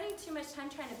 spending too much time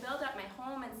trying to build up my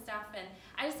home and stuff, and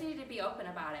I just needed to be open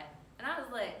about it. And I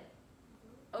was like,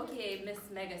 okay, Miss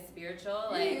Mega Spiritual,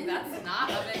 like, that's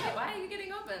not a big deal. Why are you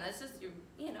getting open? That's just,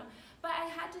 But I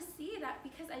had to see that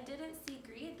because I didn't see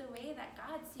greed the way that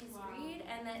God sees greed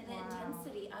and the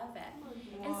intensity of it.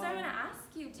 And so I'm going to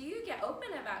ask you, do you get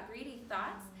open about greedy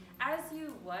thoughts as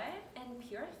you would in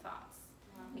pure thoughts?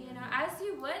 As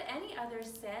you would any other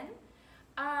sin.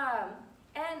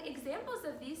 And examples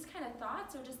of these kind of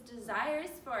thoughts are just desires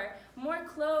for more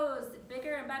clothes,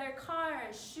 bigger and better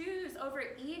cars, shoes,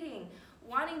 overeating,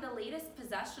 wanting the latest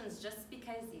possessions just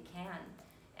because you can.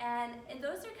 And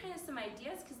those are kind of some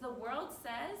ideas because the world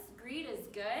says greed is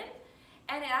good,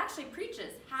 and it actually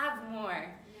preaches, have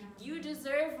more. You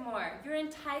deserve more. You're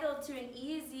entitled to an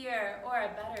easier or a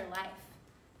better life.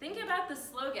 Think about the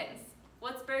slogans.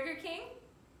 What's Burger King?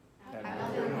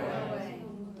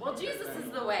 Well, Jesus is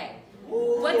the way.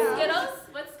 What's Skittles?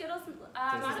 What's Skittles?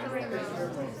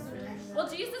 Well,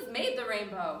 Jesus made the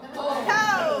rainbow.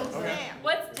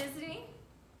 What's Disney?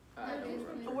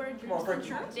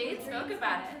 Jade spoke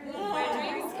about it. Where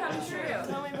dreams come true.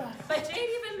 But Jade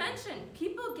even mentioned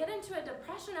people get into a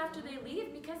depression after they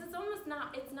leave because it's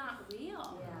not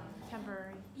real.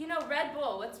 Temporary. Red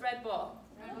Bull. What's Red Bull?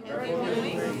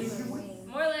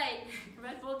 More like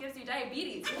Red Bull gives you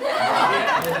diabetes. What's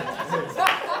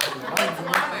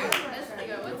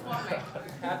Walmart?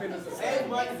 Happiness. Save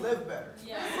money, live better.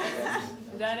 Yeah.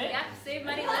 Is that it? Yep, save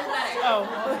money, live better. Oh.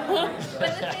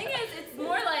 But the thing is, it's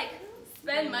more like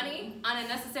spend money on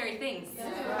unnecessary things.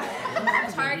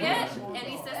 Target,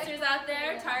 any sisters out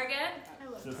there? Target.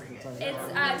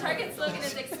 Target's slogan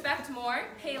is expect more,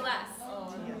 pay less.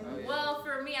 Well,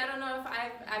 for me, I don't know if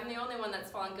I'm the only one that's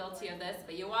fallen guilty of this,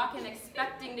 but you walk in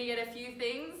expecting to get a few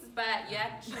things, but you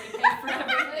actually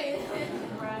pay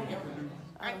for everything.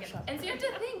 And so you have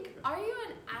to think, are you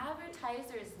an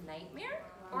advertiser's nightmare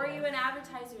or are you an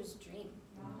advertiser's dream?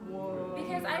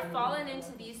 Because I've fallen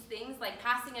into these things like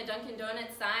passing a Dunkin'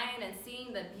 Donuts sign and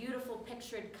seeing the beautiful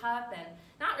pictured cup and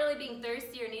not really being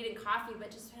thirsty or needing coffee, but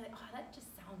just feeling, oh, that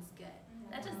just sounds good.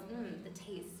 That just, the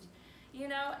taste.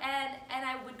 And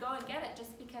I would go and get it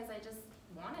just because I just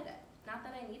wanted it. Not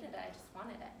that I needed it, I just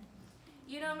wanted it.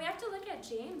 And we have to look at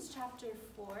James chapter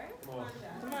 4.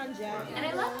 Come on, Jack. And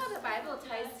I love how the Bible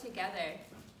ties together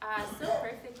so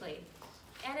perfectly.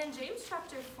 And in James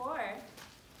chapter 4,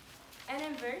 and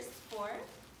in verse 4,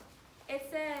 it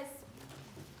says,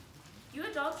 you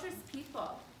adulterous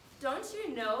people, don't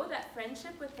you know that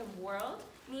friendship with the world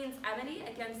means enmity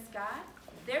against God?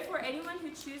 Therefore, anyone who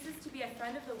chooses to be a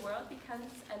friend of the world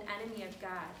becomes an enemy of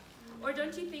God. Or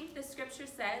don't you think the scripture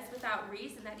says without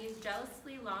reason that he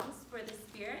jealously longs for the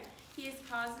Spirit he has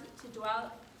caused to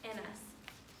dwell in us?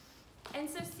 And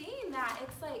so seeing that,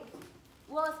 it's like,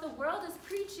 well, if the world is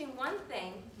preaching one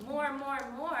thing, more,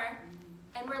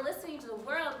 and we're listening to the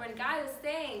world when God is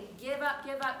saying, give up,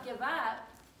 give up, give up,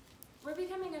 we're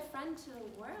becoming a friend to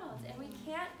the world, and we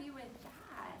can't be with God.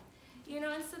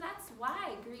 And so that's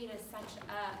why greed is such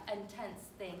an intense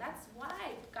thing. That's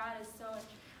why God is so,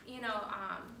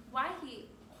 why he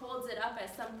holds it up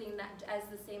as something that as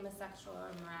the same as sexual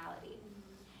immorality.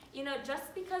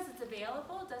 Just because it's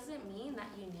available doesn't mean that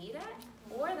you need it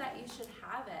or that you should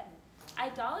have it.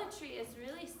 Idolatry is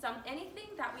really anything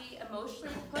that we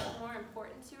emotionally put more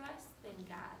important to us than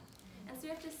God. And so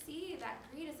you have to see that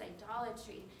greed is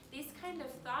idolatry. These kind of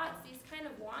thoughts, these kind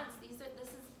of wants,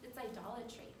 it's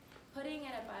idolatry. Putting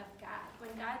it above God.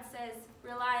 When God says,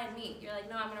 rely on me, you're like,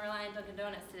 no, I'm going to rely on Dunkin'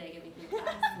 Donuts today, give me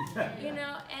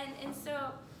 $3. And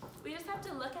so we just have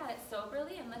to look at it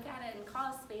soberly and look at it and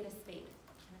call a spade a spade.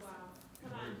 Wow.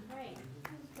 Come on, right.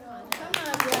 Come on,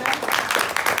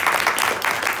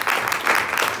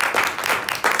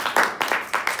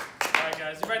 All right,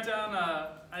 guys, you write down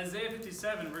Isaiah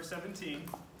 57, verse 17.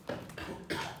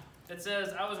 It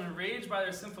says, I was enraged by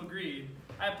their sinful greed.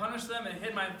 I punished them and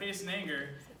hid my face in anger,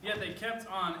 yet they kept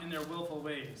on in their willful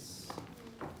ways.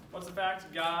 What's the fact?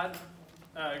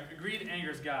 Greed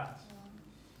angers God.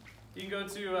 You can go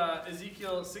to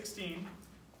Ezekiel 16.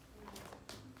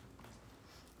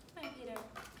 Come on, Peter.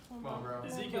 Come on, bro.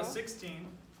 Ezekiel 16.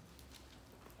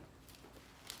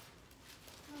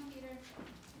 Come on, Peter.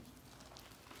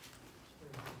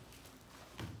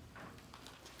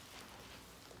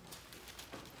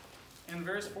 In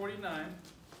verse 49,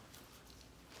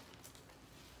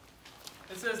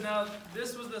 it says, now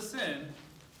this was the sin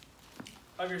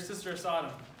of your sister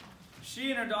Sodom.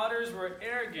 She and her daughters were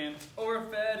arrogant,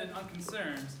 overfed, and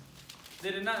unconcerned.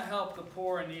 They did not help the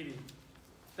poor and needy.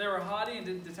 They were haughty and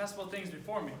did detestable things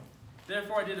before me.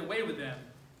 Therefore I did away with them,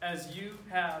 as you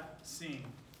have seen.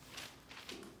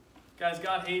 Guys,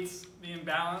 God hates the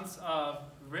imbalance of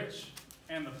rich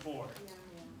and the poor.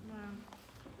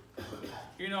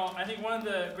 You know, I think one of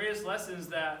the greatest lessons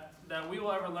that we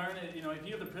will ever learn is, you know, if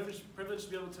you have the privilege to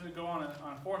be able to go on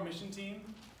a foreign mission team,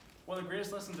 one of the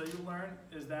greatest lessons that you'll learn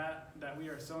is that we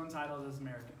are so entitled as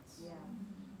Americans. Yeah.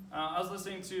 I was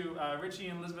listening to Richie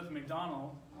and Elizabeth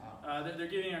McDonald. They're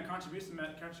giving a contribution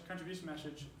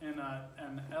message in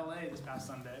LA this past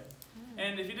Sunday.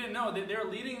 And if you didn't know, they were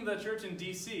leading the church in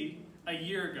DC a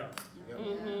year ago.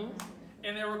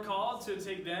 And they were called to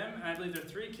take them, and I believe their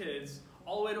 3 kids,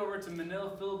 all the way over to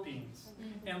Manila, Philippines,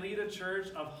 and lead a church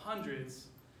of hundreds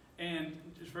and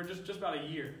for just about a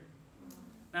year.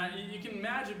 Now, you can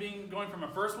imagine going from a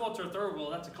first world to a third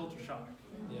world. That's a culture shock.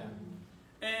 Yeah.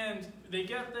 And they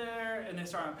get there, and they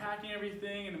start unpacking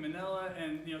everything in Manila,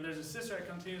 and you know, there's a sister that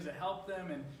continues to help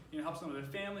them, and you know, helps them with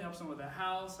their family, helps them with the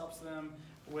house, helps them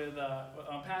with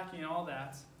unpacking and all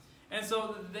that. And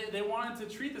so they wanted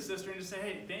to treat the sister and just say,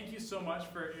 hey, thank you so much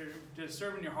for just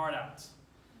serving your heart out.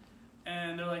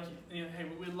 And they're like, you know, hey,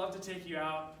 we'd love to take you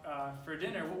out for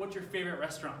dinner. What's your favorite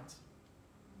restaurant?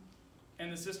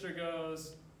 And the sister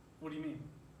goes, what do you mean?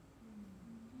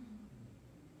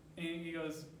 And he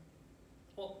goes,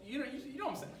 well, you know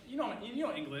what I'm saying. You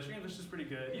know English. Your English is pretty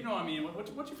good. You know what I mean.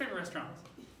 What's your favorite restaurant?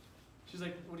 She's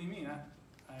like, what do you mean?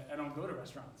 I don't go to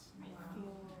restaurants.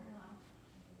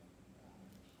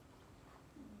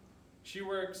 She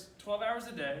works 12 hours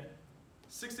a day,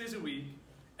 6 days a week,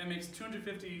 and makes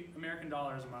 $250 American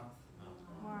dollars a month.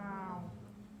 Wow.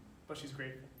 But she's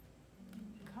grateful.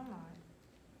 Come on.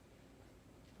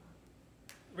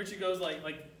 Richie goes like,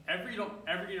 you don't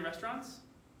ever eat at restaurants?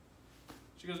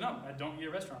 She goes, no, I don't eat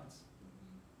at restaurants.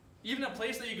 Even a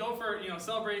place that you go for, you know,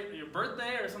 celebrate your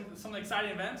birthday or some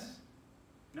exciting events?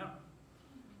 No. And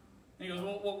he goes,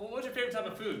 well, what's your favorite type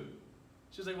of food?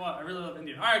 She's like, well, I really love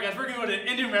Indian. All right, guys, we're going to go to an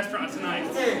Indian restaurant tonight.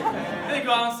 And they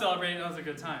go out and celebrate, and it was a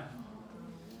good time.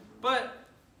 But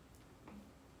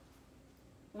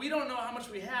we don't know how much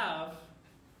we have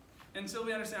until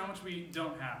we understand how much we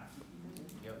don't have.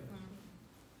 Yep.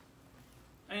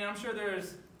 I mean, I'm sure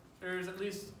there's at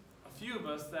least a few of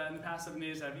us that in the past 7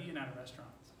 days have eaten at a restaurant.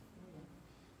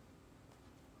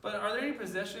 But are there any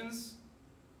possessions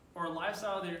or a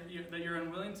lifestyle that you're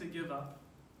unwilling to give up?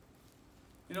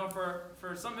 You know,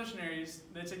 for some missionaries,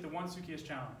 they take the one suitcase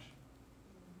challenge.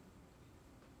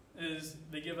 Is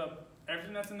they give up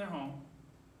everything that's in their home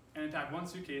and attack one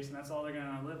suitcase, and that's all they're going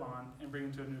to live on and bring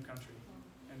them to a new country,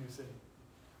 a new city.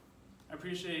 I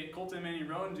appreciate Colton and Manny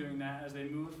Rowan doing that as they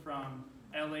moved from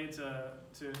LA to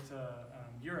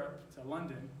Europe, to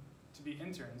London, to be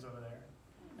interns over there.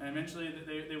 And eventually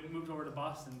they moved over to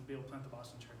Boston to be able to plant the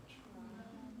Boston church.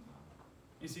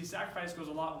 You see, sacrifice goes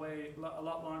a lot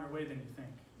longer way than you think.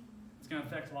 It's going to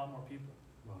affect a lot more people.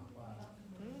 Wow.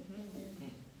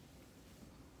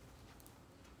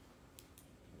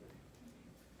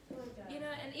 You know,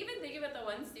 and even thinking about the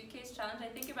one suitcase challenge, I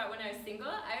think about when I was single,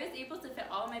 I was able to fit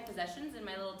all my possessions in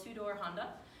my little 2-door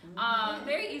Honda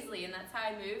very easily, and that's how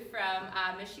I moved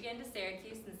from Michigan to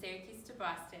Syracuse and Syracuse to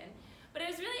Boston. But it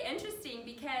was really interesting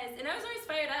because, and I was always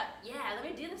fired up, yeah, let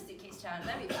me do the suitcase challenge,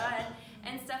 that'd be fun,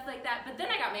 and stuff like that. But then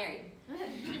I got married.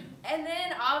 And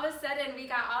then all of a sudden we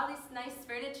got all this nice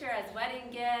furniture as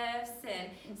wedding gifts and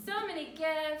so many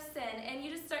gifts, and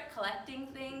you just start collecting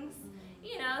things.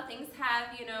 You know, things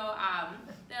have, you know,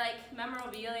 they're like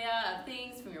memorabilia of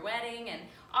things from your wedding, and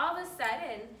all of a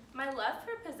sudden my love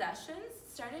for possessions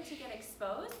started to get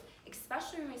exposed,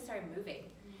 especially when we started moving.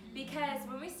 Because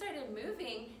when we started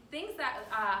moving, things that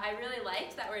I really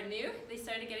liked that were new, they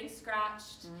started getting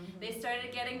scratched, they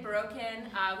started getting broken.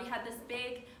 We had this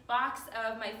big box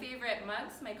of my favorite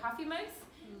mugs, my coffee mugs.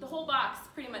 The whole box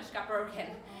pretty much got broken.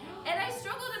 And I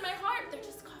struggled in my heart, they're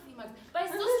just coffee mugs, but I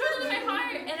still struggled in my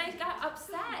heart, and I got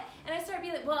upset. And I started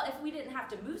being like, well, if we didn't have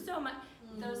to move so much,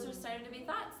 those were starting to be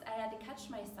thoughts. I had to catch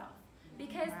myself.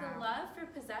 Because the love for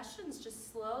possessions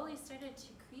just slowly started to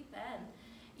creep in.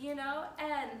 You know,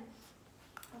 and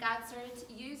God started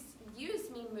to use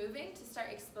me moving to start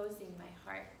exposing my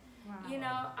heart. Wow. You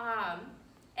know,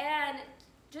 and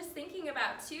just thinking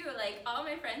about too, like all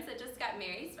my friends that just got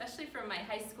married, especially from my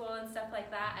high school and stuff like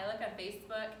that. I look on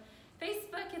Facebook.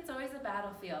 Facebook, it's always a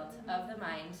battlefield of the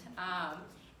mind.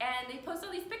 And they post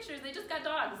all these pictures. They just got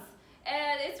dogs.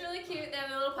 And it's really cute. They have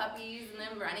their little puppies and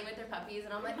them running with their puppies.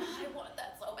 And I'm like, oh, I want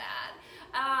that so bad.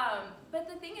 But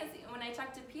the thing is, when I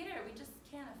talked to Peter, we just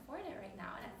can't afford it right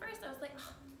now. And at first I was like,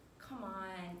 oh, come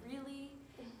on, really?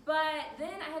 But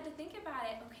then I had to think about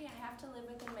it. Okay, I have to live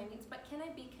within my means, but can I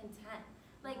be content?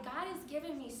 Like, God has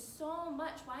given me so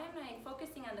much. Why am I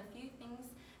focusing on the few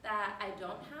things that I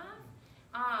don't have?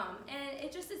 And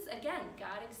it just is, again,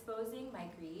 God exposing my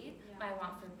greed, my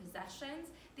want for possessions,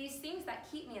 these things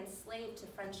that keep me enslaved to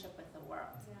friendship with the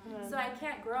world. So I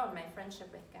can't grow in my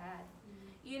friendship with God.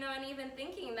 You know, and even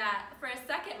thinking that for a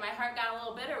second, my heart got a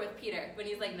little bitter with Peter when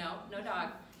he's like, no, no dog.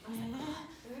 I was like, oh,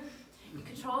 you're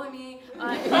controlling me.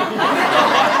 But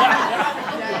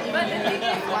the thing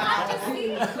is,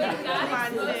 obviously, when God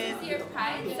exposes your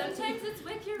pride, sometimes it's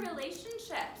with your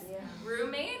relationships.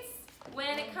 Roommates,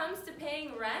 when it comes to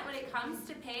paying rent, when it comes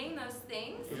to paying those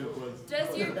things,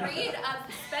 does your greed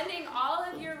of spending all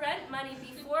of your rent money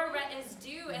before rent is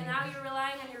due and now you're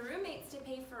relying on your roommates to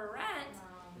pay for rent,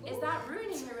 is that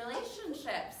ruining your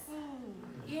relationships?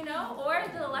 You know, or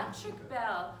the electric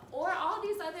bill, or all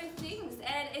these other things.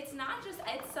 And it's not just,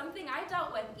 it's something I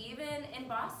dealt with even in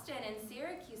Boston and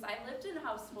Syracuse. I lived in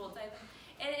households.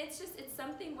 And it's just, it's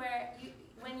something where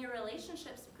when your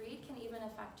relationships, greed can even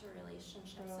affect your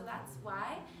relationship. So that's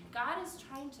why God is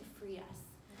trying to free us,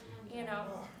 you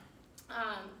know.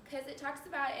 Because it talks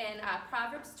about in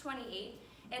Proverbs 28,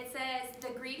 it says,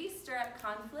 the greedy stir up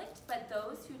conflict, but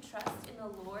those who trust in the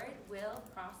Lord will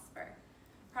prosper.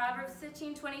 Proverbs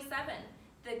 15:27,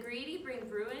 the greedy bring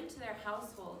ruin to their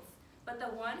households, but the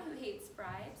one who hates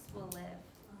bribes will live.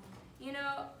 You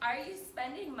know, are you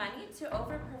spending money to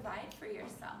over-provide for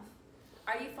yourself?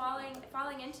 Are you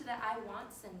falling into the I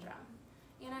want syndrome?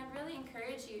 You know, I'd really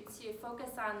encourage you to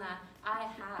focus on the I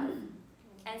have.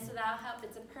 And so that'll help.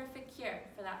 It's a perfect cure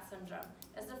for that syndrome,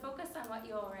 is to focus on what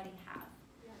you already have.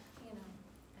 You know,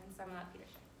 and so I'm not Peter.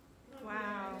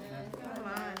 Wow. Come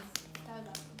on.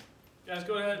 Guys,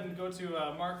 go ahead and go to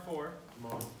Mark 4.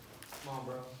 Come on,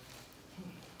 bro.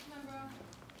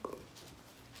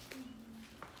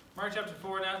 Mark chapter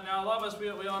 4. Now a lot of us, we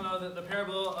all know that the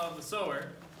parable of the sower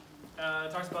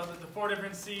talks about the 4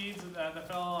 different seeds that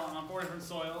fell on 4 different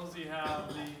soils. You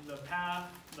have the path,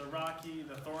 the rocky,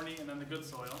 the thorny, and then the good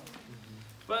soil.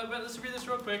 But let's read this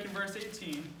real quick in verse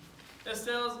 18. It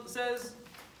says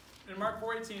in Mark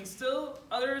 4:18, still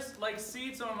others like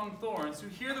seeds sown among thorns who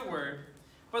hear the word,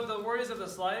 but the worries of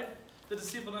this life, the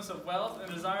deceitfulness of wealth,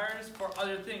 and desires for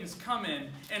other things come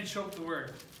in and choke the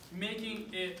word,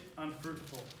 making it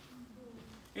unfruitful.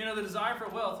 You know, the desire for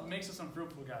wealth makes us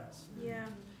unfruitful, guys. Yeah.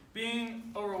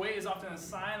 Being overweight is often a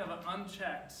sign of an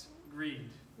unchecked greed.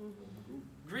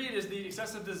 Greed is the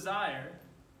excessive desire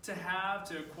to have,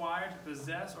 to acquire, to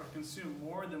possess, or consume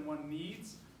more than one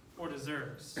needs or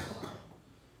deserves.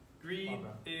 Greed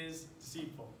is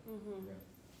deceitful.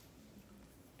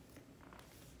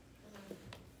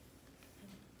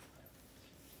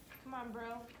 Come on,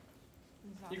 bro.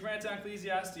 You can write it down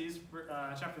Ecclesiastes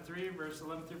chapter 3, verse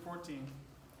 11 through 14.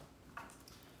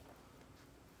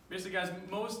 Basically, guys,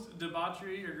 most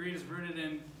debauchery or greed is rooted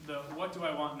in the what do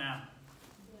I want now?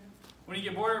 When you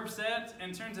get bored or upset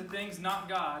and turn to things not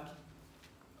God,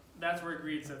 that's where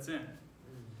greed sets in.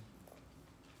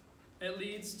 It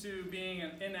leads to being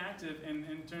inactive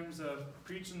in terms of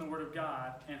preaching the Word of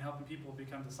God and helping people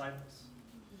become disciples.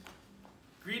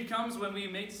 Greed comes when we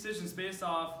make decisions based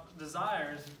off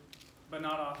desires, but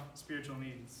not off spiritual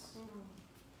needs.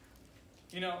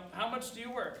 You know, how much do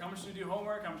you work? How much do you do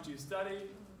homework? How much do you study?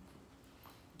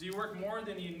 Do you work more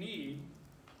than you need?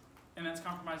 And that's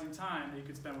compromising time that you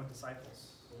could spend with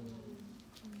disciples.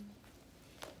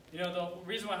 You know, the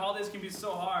reason why holidays can be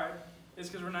so hard is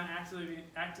because we're not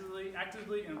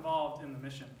actively involved in the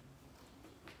mission.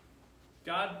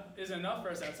 God is enough for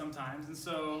us at some times, and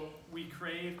so we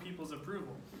crave people's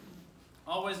approval.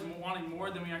 Always wanting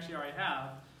more than we actually already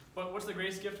have. But what's the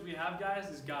greatest gift we have, guys,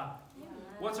 is God. Yeah.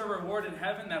 What's our reward in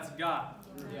heaven? That's God.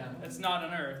 Yeah. It's not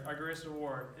on earth. Our greatest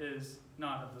reward is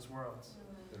not of this world.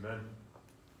 Amen.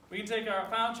 We can take our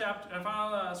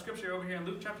final scripture over here in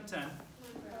Luke chapter 10.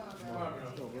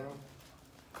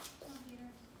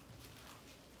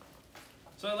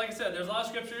 So like I said, there's a lot of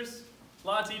scriptures, a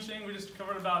lot of teaching. We just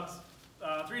covered about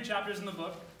 3 chapters in the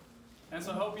book. And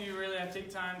so I hope you really take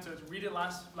time to read it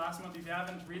last month. If you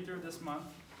haven't, read through it this month.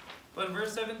 But in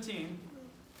verse 17,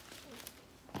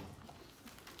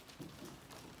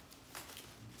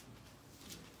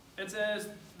 it says,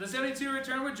 the 72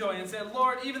 returned with joy and said,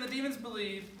 Lord, even the demons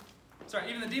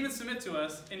submit to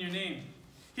us in your name.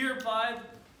 He replied,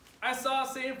 I saw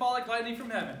Satan fall like lightning from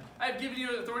heaven. I have given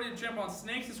you authority to trample on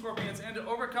snakes and scorpions and to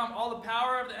overcome all the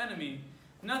power of the enemy.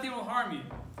 Nothing will harm you.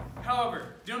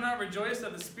 However, do not rejoice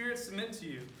that the spirits submit to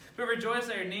you, but rejoice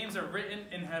that your names are written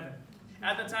in heaven.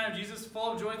 At the time, Jesus,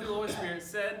 full of joy through the Holy Spirit,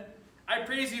 said, I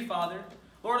praise you, Father,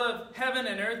 Lord of heaven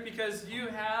and earth, because you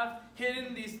have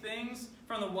hidden these things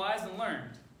from the wise and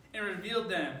learned, and revealed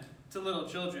them to little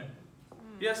children.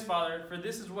 Yes, Father, for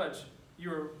this is what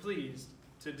you are pleased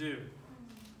to do.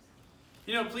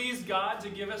 You know, please God to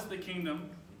give us the kingdom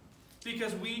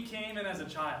because we came in as a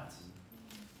child.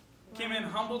 Came in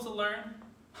humble to learn,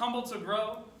 humble to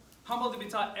grow, humble to be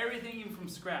taught everything even from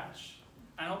scratch.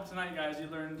 I hope tonight, guys, you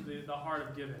learned the heart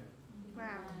of giving. Wow.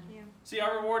 Yeah. See,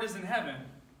 our reward is in heaven,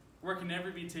 where it can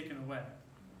never be taken away.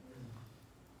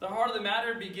 The heart of the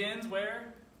matter begins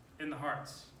where? In the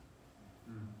hearts.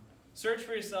 Search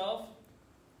for yourself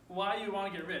why you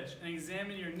want to get rich and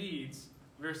examine your needs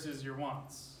versus your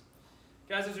wants.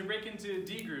 Guys, as we break into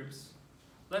D groups,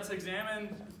 let's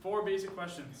examine 4 basic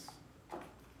questions.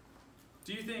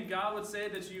 Do you think God would say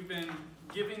that you've been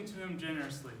giving to him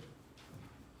generously?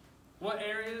 What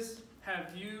areas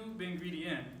have you been greedy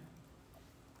in?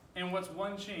 And what's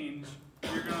one change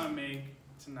you're going to make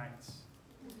tonight?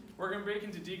 We're going to break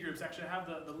into D groups. Actually, I have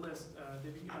the list.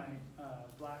 David, give me my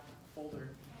black folder.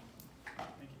 Thank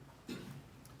you.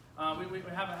 We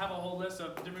have a whole list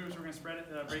of different groups we're going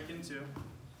to break into.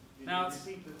 Now,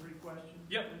 repeat the 3 questions.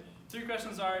 Yep. 3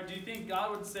 questions are, do you think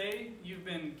God would say you've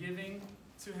been giving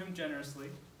to him generously?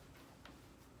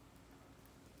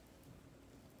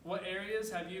 What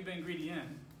areas have you been greedy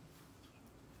in?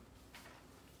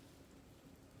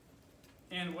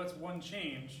 And what's one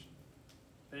change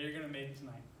that you're going to make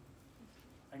tonight?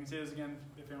 I can say this again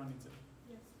if anyone needs it.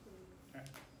 Yes, please. All right.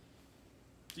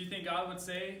 Do you think God would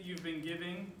say you've been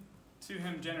giving to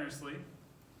him generously?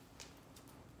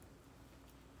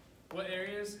 What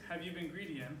areas have you been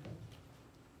greedy in?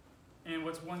 And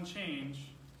what's one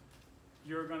change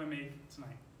you're going to make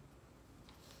tonight?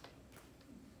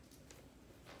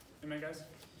 Amen, guys?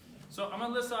 So I'm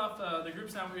going to list off the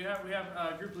groups now. We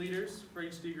have group leaders for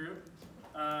each D group.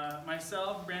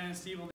 Myself, Brandon, and Steve will